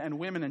men and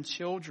women and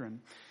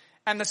children.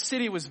 And the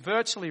city was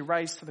virtually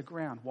razed to the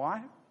ground.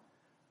 Why?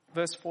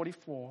 Verse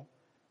 44,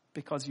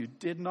 because you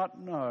did not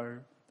know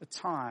the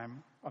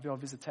time of your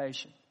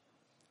visitation.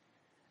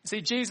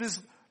 See,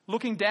 Jesus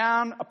looking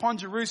down upon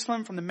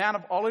Jerusalem from the Mount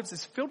of Olives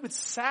is filled with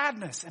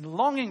sadness and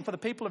longing for the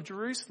people of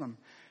Jerusalem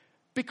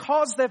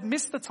because they've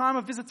missed the time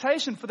of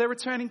visitation for their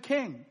returning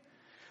king.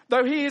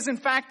 Though he is in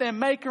fact their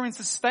maker and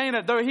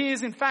sustainer, though he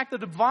is in fact the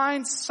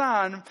divine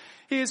Son,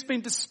 he has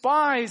been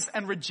despised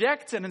and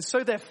rejected, and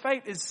so their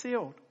fate is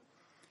sealed.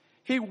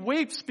 He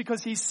weeps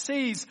because he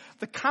sees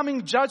the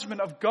coming judgment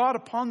of God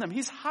upon them.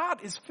 His heart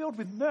is filled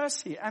with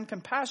mercy and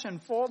compassion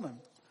for them.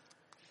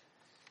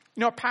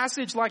 You know, a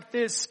passage like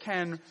this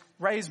can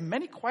raise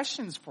many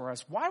questions for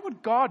us. Why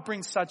would God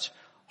bring such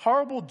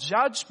horrible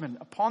judgment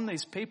upon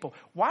these people?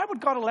 Why would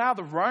God allow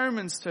the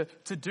Romans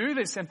to do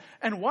this?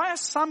 And why are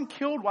some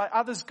killed while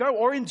others go?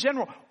 Or in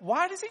general,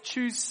 why does he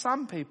choose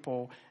some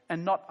people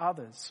and not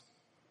others?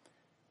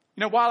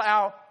 You know, while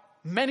our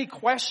many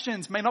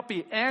questions may not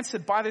be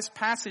answered by this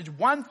passage,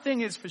 one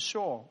thing is for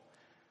sure.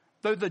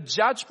 Though the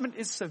judgment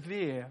is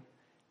severe,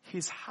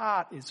 his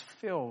heart is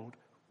filled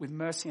with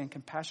mercy and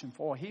compassion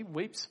for all. He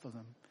weeps for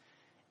them.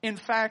 In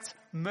fact,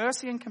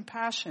 mercy and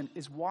compassion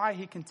is why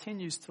he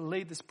continues to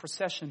lead this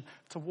procession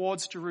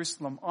towards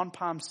Jerusalem on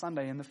Palm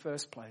Sunday in the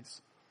first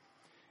place.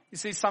 You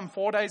see, some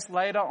 4 days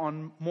later,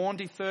 on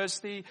Maundy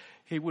Thursday,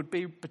 he would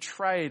be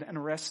betrayed and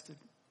arrested.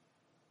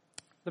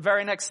 The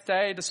very next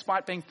day,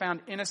 despite being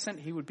found innocent,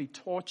 he would be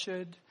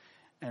tortured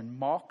and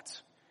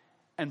mocked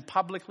and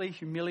publicly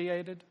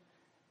humiliated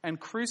and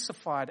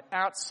crucified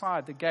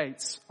outside the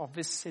gates of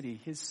this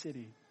city, his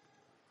city.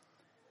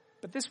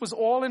 But this was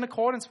all in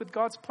accordance with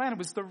God's plan. It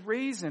was the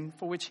reason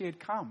for which he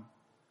had come.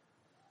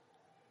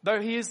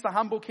 Though he is the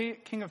humble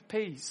King of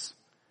peace,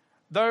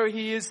 though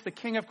he is the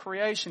King of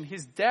creation,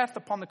 his death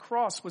upon the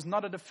cross was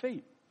not a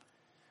defeat.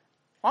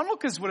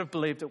 Onlookers would have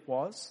believed it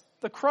was.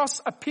 The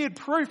cross appeared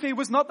proof he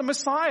was not the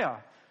Messiah.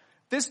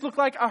 This looked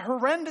like a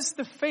horrendous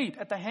defeat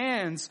at the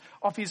hands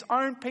of his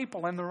own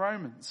people and the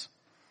Romans.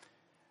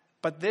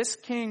 But this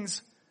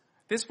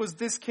was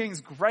this king's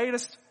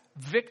greatest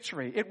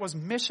victory. It was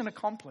mission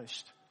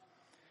accomplished.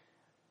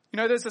 You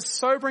know, there's a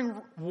sobering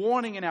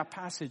warning in our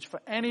passage for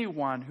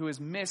anyone who has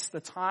missed the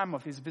time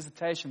of his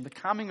visitation, the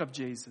coming of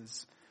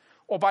Jesus,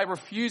 or by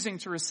refusing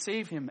to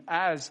receive him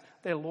as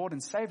their Lord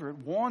and Savior. It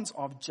warns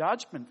of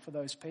judgment for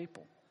those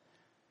people.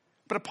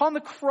 But upon the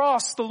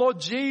cross, the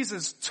Lord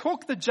Jesus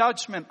took the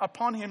judgment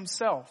upon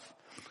himself.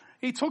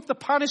 He took the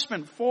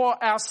punishment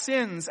for our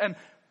sins and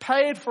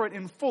paid for it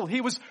in full. He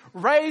was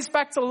raised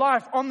back to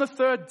life on the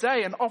third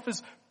day and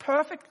offers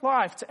perfect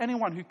life to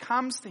anyone who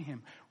comes to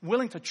him,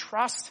 willing to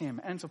trust him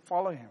and to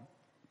follow him.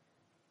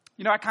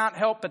 You know, I can't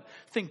help but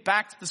think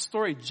back to the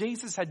story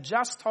Jesus had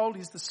just told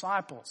his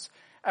disciples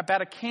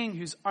about a king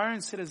whose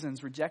own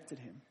citizens rejected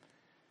him.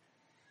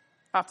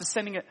 After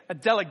sending a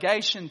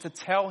delegation to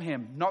tell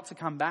him not to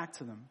come back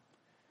to them.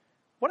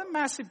 What a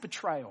massive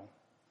betrayal.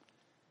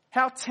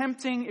 How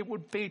tempting it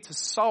would be to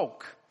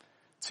sulk,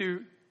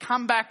 to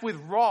come back with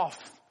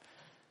wrath.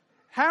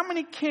 How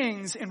many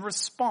kings in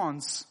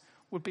response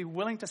would be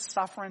willing to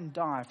suffer and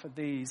die for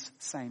these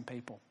same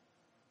people?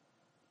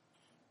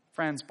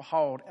 Friends,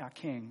 behold our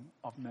King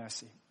of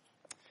mercy.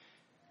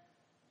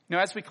 Now,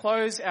 as we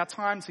close our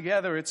time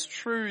together, it's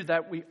true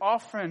that we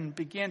often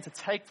begin to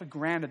take for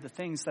granted the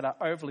things that are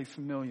overly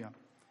familiar.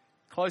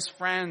 Close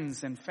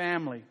friends and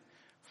family,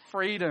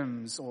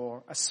 freedoms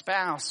or a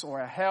spouse or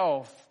a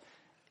health,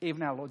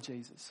 even our Lord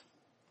Jesus.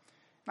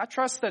 And I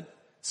trust that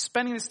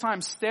spending this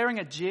time staring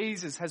at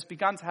Jesus has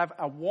begun to have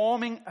a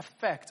warming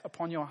effect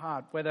upon your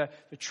heart, whether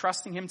you're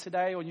trusting him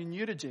today or you're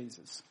new to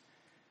Jesus.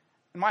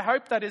 And my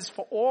hope that is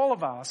for all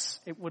of us,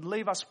 it would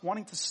leave us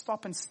wanting to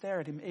stop and stare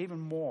at him even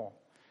more,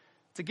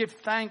 to give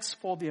thanks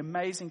for the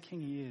amazing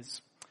King he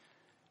is.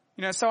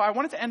 You know, so I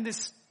wanted to end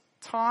this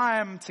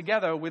time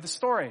together with a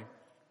story.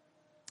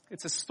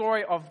 It's a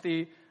story of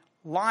the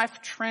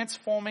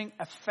life-transforming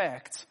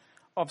effect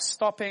of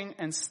stopping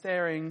and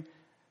staring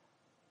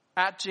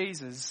at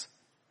Jesus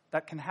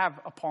that can have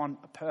upon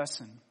a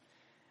person.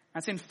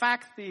 That's in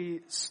fact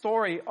the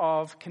story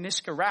of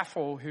Kanishka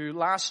Raffle, who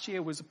last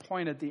year was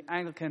appointed the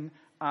Anglican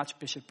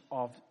Archbishop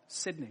of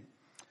Sydney.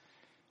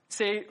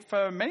 See,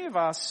 for many of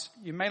us,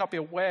 you may not be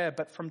aware,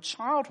 but from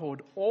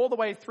childhood all the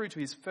way through to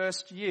his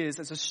first years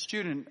as a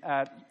student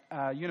at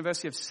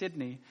University of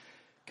Sydney,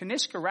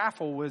 Kanishka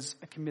Raffle was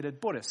a committed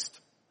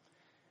Buddhist.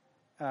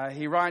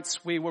 He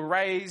writes, "We were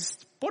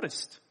raised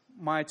Buddhist,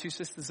 my two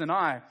sisters and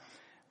I.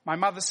 My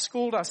mother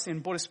schooled us in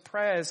Buddhist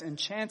prayers and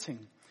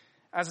chanting.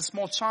 As a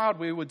small child,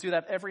 we would do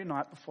that every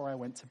night before I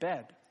went to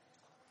bed."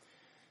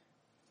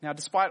 Now,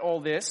 despite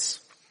all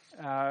this,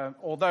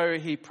 although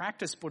he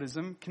practiced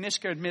Buddhism,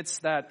 Kanishka admits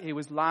that he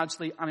was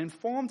largely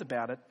uninformed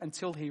about it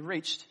until he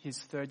reached his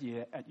third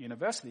year at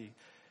university.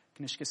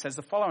 Kanishka says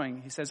the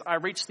following. He says, "I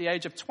reached the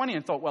age of 20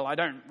 and thought, well, I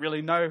don't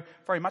really know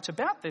very much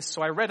about this.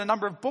 So I read a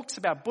number of books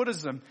about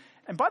Buddhism.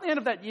 And by the end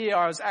of that year,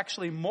 I was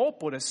actually more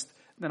Buddhist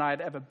than I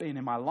had ever been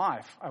in my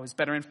life. I was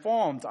better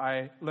informed.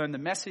 I learned the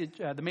message,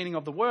 the meaning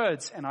of the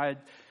words, and I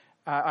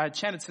had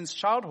chanted since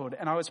childhood,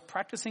 and I was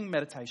practicing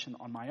meditation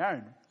on my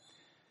own."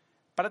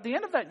 But at the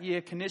end of that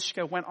year,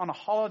 Kanishka went on a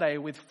holiday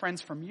with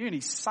friends from uni,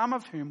 some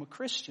of whom were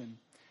Christian.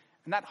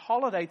 And that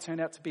holiday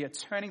turned out to be a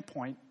turning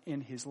point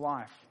in his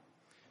life.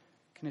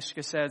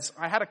 Kanishka says,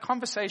 "I had a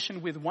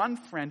conversation with one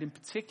friend in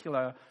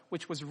particular,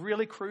 which was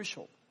really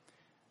crucial.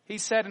 He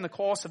said in the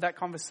course of that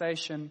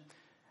conversation,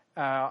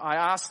 I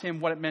asked him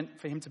what it meant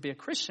for him to be a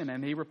Christian,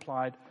 and he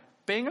replied,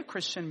 'Being a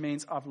Christian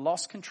means I've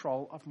lost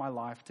control of my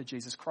life to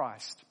Jesus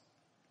Christ.'"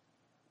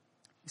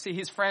 You see,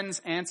 his friend's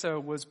answer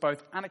was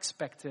both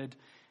unexpected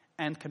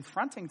and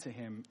confronting to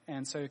him.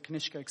 And so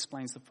Kanishka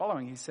explains the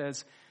following. He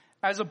says,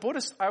 "As a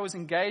Buddhist, I was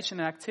engaged in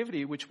an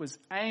activity which was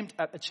aimed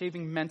at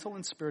achieving mental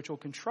and spiritual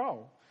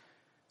control.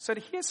 So to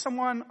hear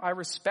someone I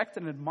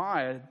respected and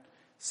admired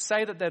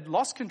say that they'd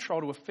lost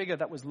control to a figure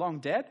that was long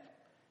dead,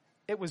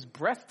 it was a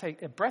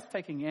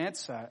breathtaking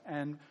answer,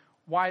 and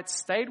why it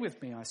stayed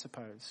with me, I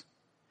suppose."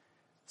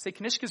 See,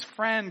 Kanishka's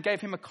friend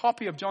gave him a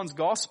copy of John's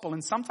Gospel,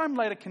 and sometime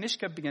later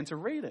Kanishka began to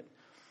read it,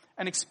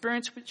 an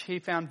experience which he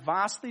found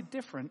vastly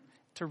different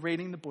to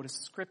reading the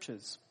Buddhist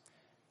scriptures.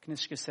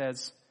 Kanishka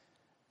says,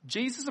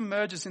 "Jesus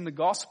emerges in the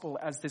Gospel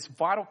as this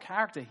vital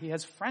character. He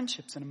has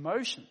friendships and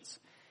emotions.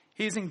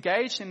 He is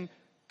engaged in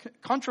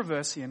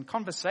controversy and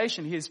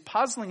conversation. He is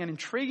puzzling and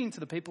intriguing to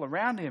the people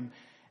around him.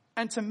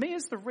 And to me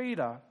as the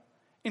reader,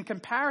 in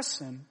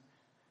comparison,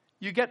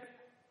 you get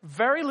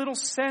very little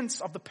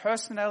sense of the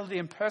personality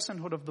and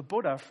personhood of the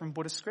Buddha from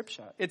Buddhist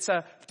scripture. It's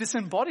a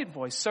disembodied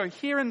voice. So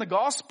here in the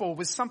Gospel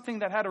was something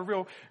that had a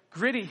real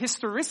gritty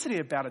historicity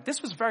about it.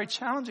 This was very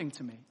challenging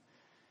to me.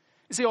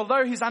 You see,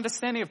 although his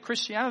understanding of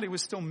Christianity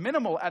was still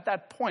minimal at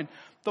that point,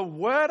 the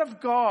Word of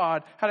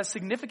God had a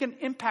significant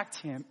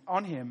impact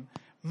on him,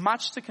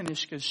 much to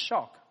Kanishka's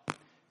shock.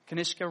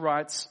 Kanishka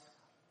writes,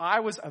 "I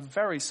was a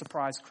very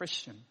surprised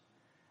Christian.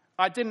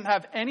 I didn't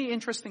have any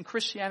interest in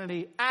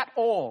Christianity at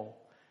all.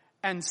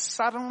 And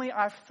suddenly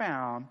I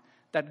found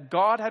that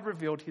God had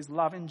revealed his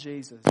love in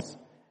Jesus.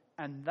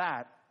 And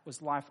that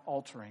was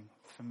life-altering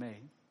for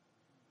me."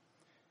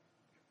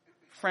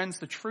 Friends,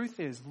 the truth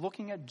is,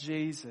 looking at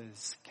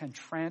Jesus can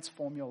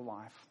transform your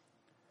life.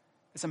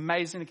 It's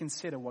amazing to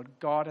consider what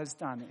God has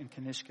done in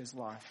Kanishka's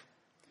life.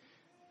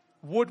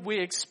 Would we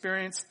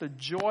experience the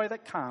joy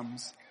that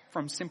comes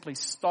from simply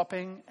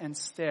stopping and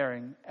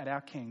staring at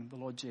our King, the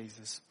Lord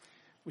Jesus?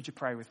 Would you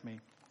pray with me?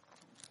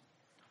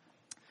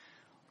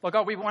 Lord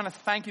God, we want to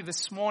thank you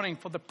this morning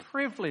for the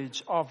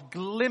privilege of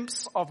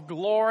glimpse of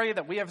glory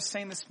that we have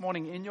seen this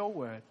morning in your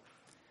word.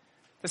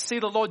 To see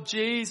the Lord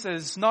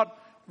Jesus not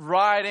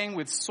riding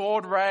with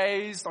sword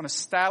raised on a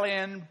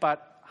stallion,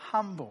 but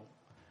humble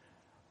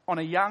on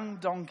a young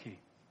donkey,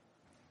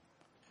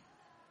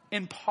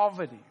 in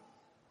poverty,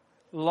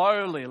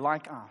 lowly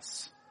like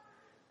us,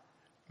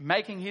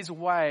 making his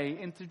way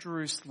into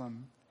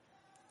Jerusalem,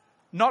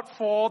 not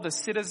for the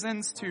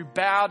citizens to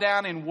bow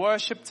down in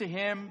worship to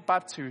him,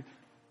 but to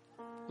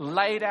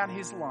lay down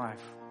his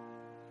life,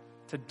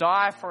 to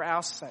die for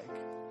our sake,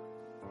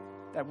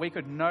 that we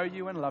could know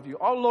you and love you.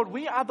 Oh Lord,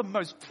 we are the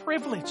most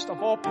privileged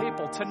of all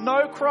people to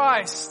know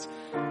Christ,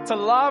 to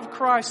love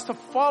Christ, to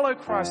follow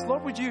Christ.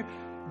 Lord, would you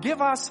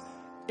give us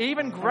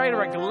even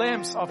greater a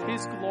glimpse of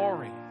his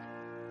glory,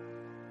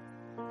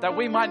 that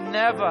we might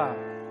never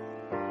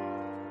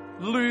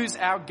lose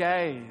our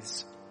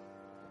gaze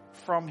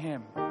from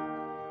him,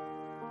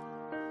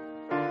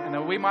 and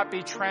that we might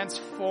be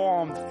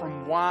transformed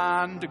from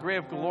one degree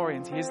of glory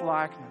into his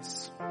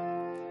likeness,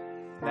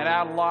 that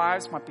our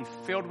lives might be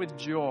filled with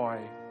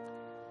joy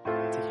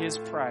to his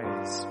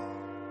praise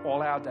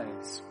all our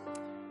days.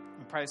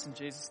 We pray this in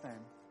Jesus'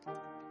 name.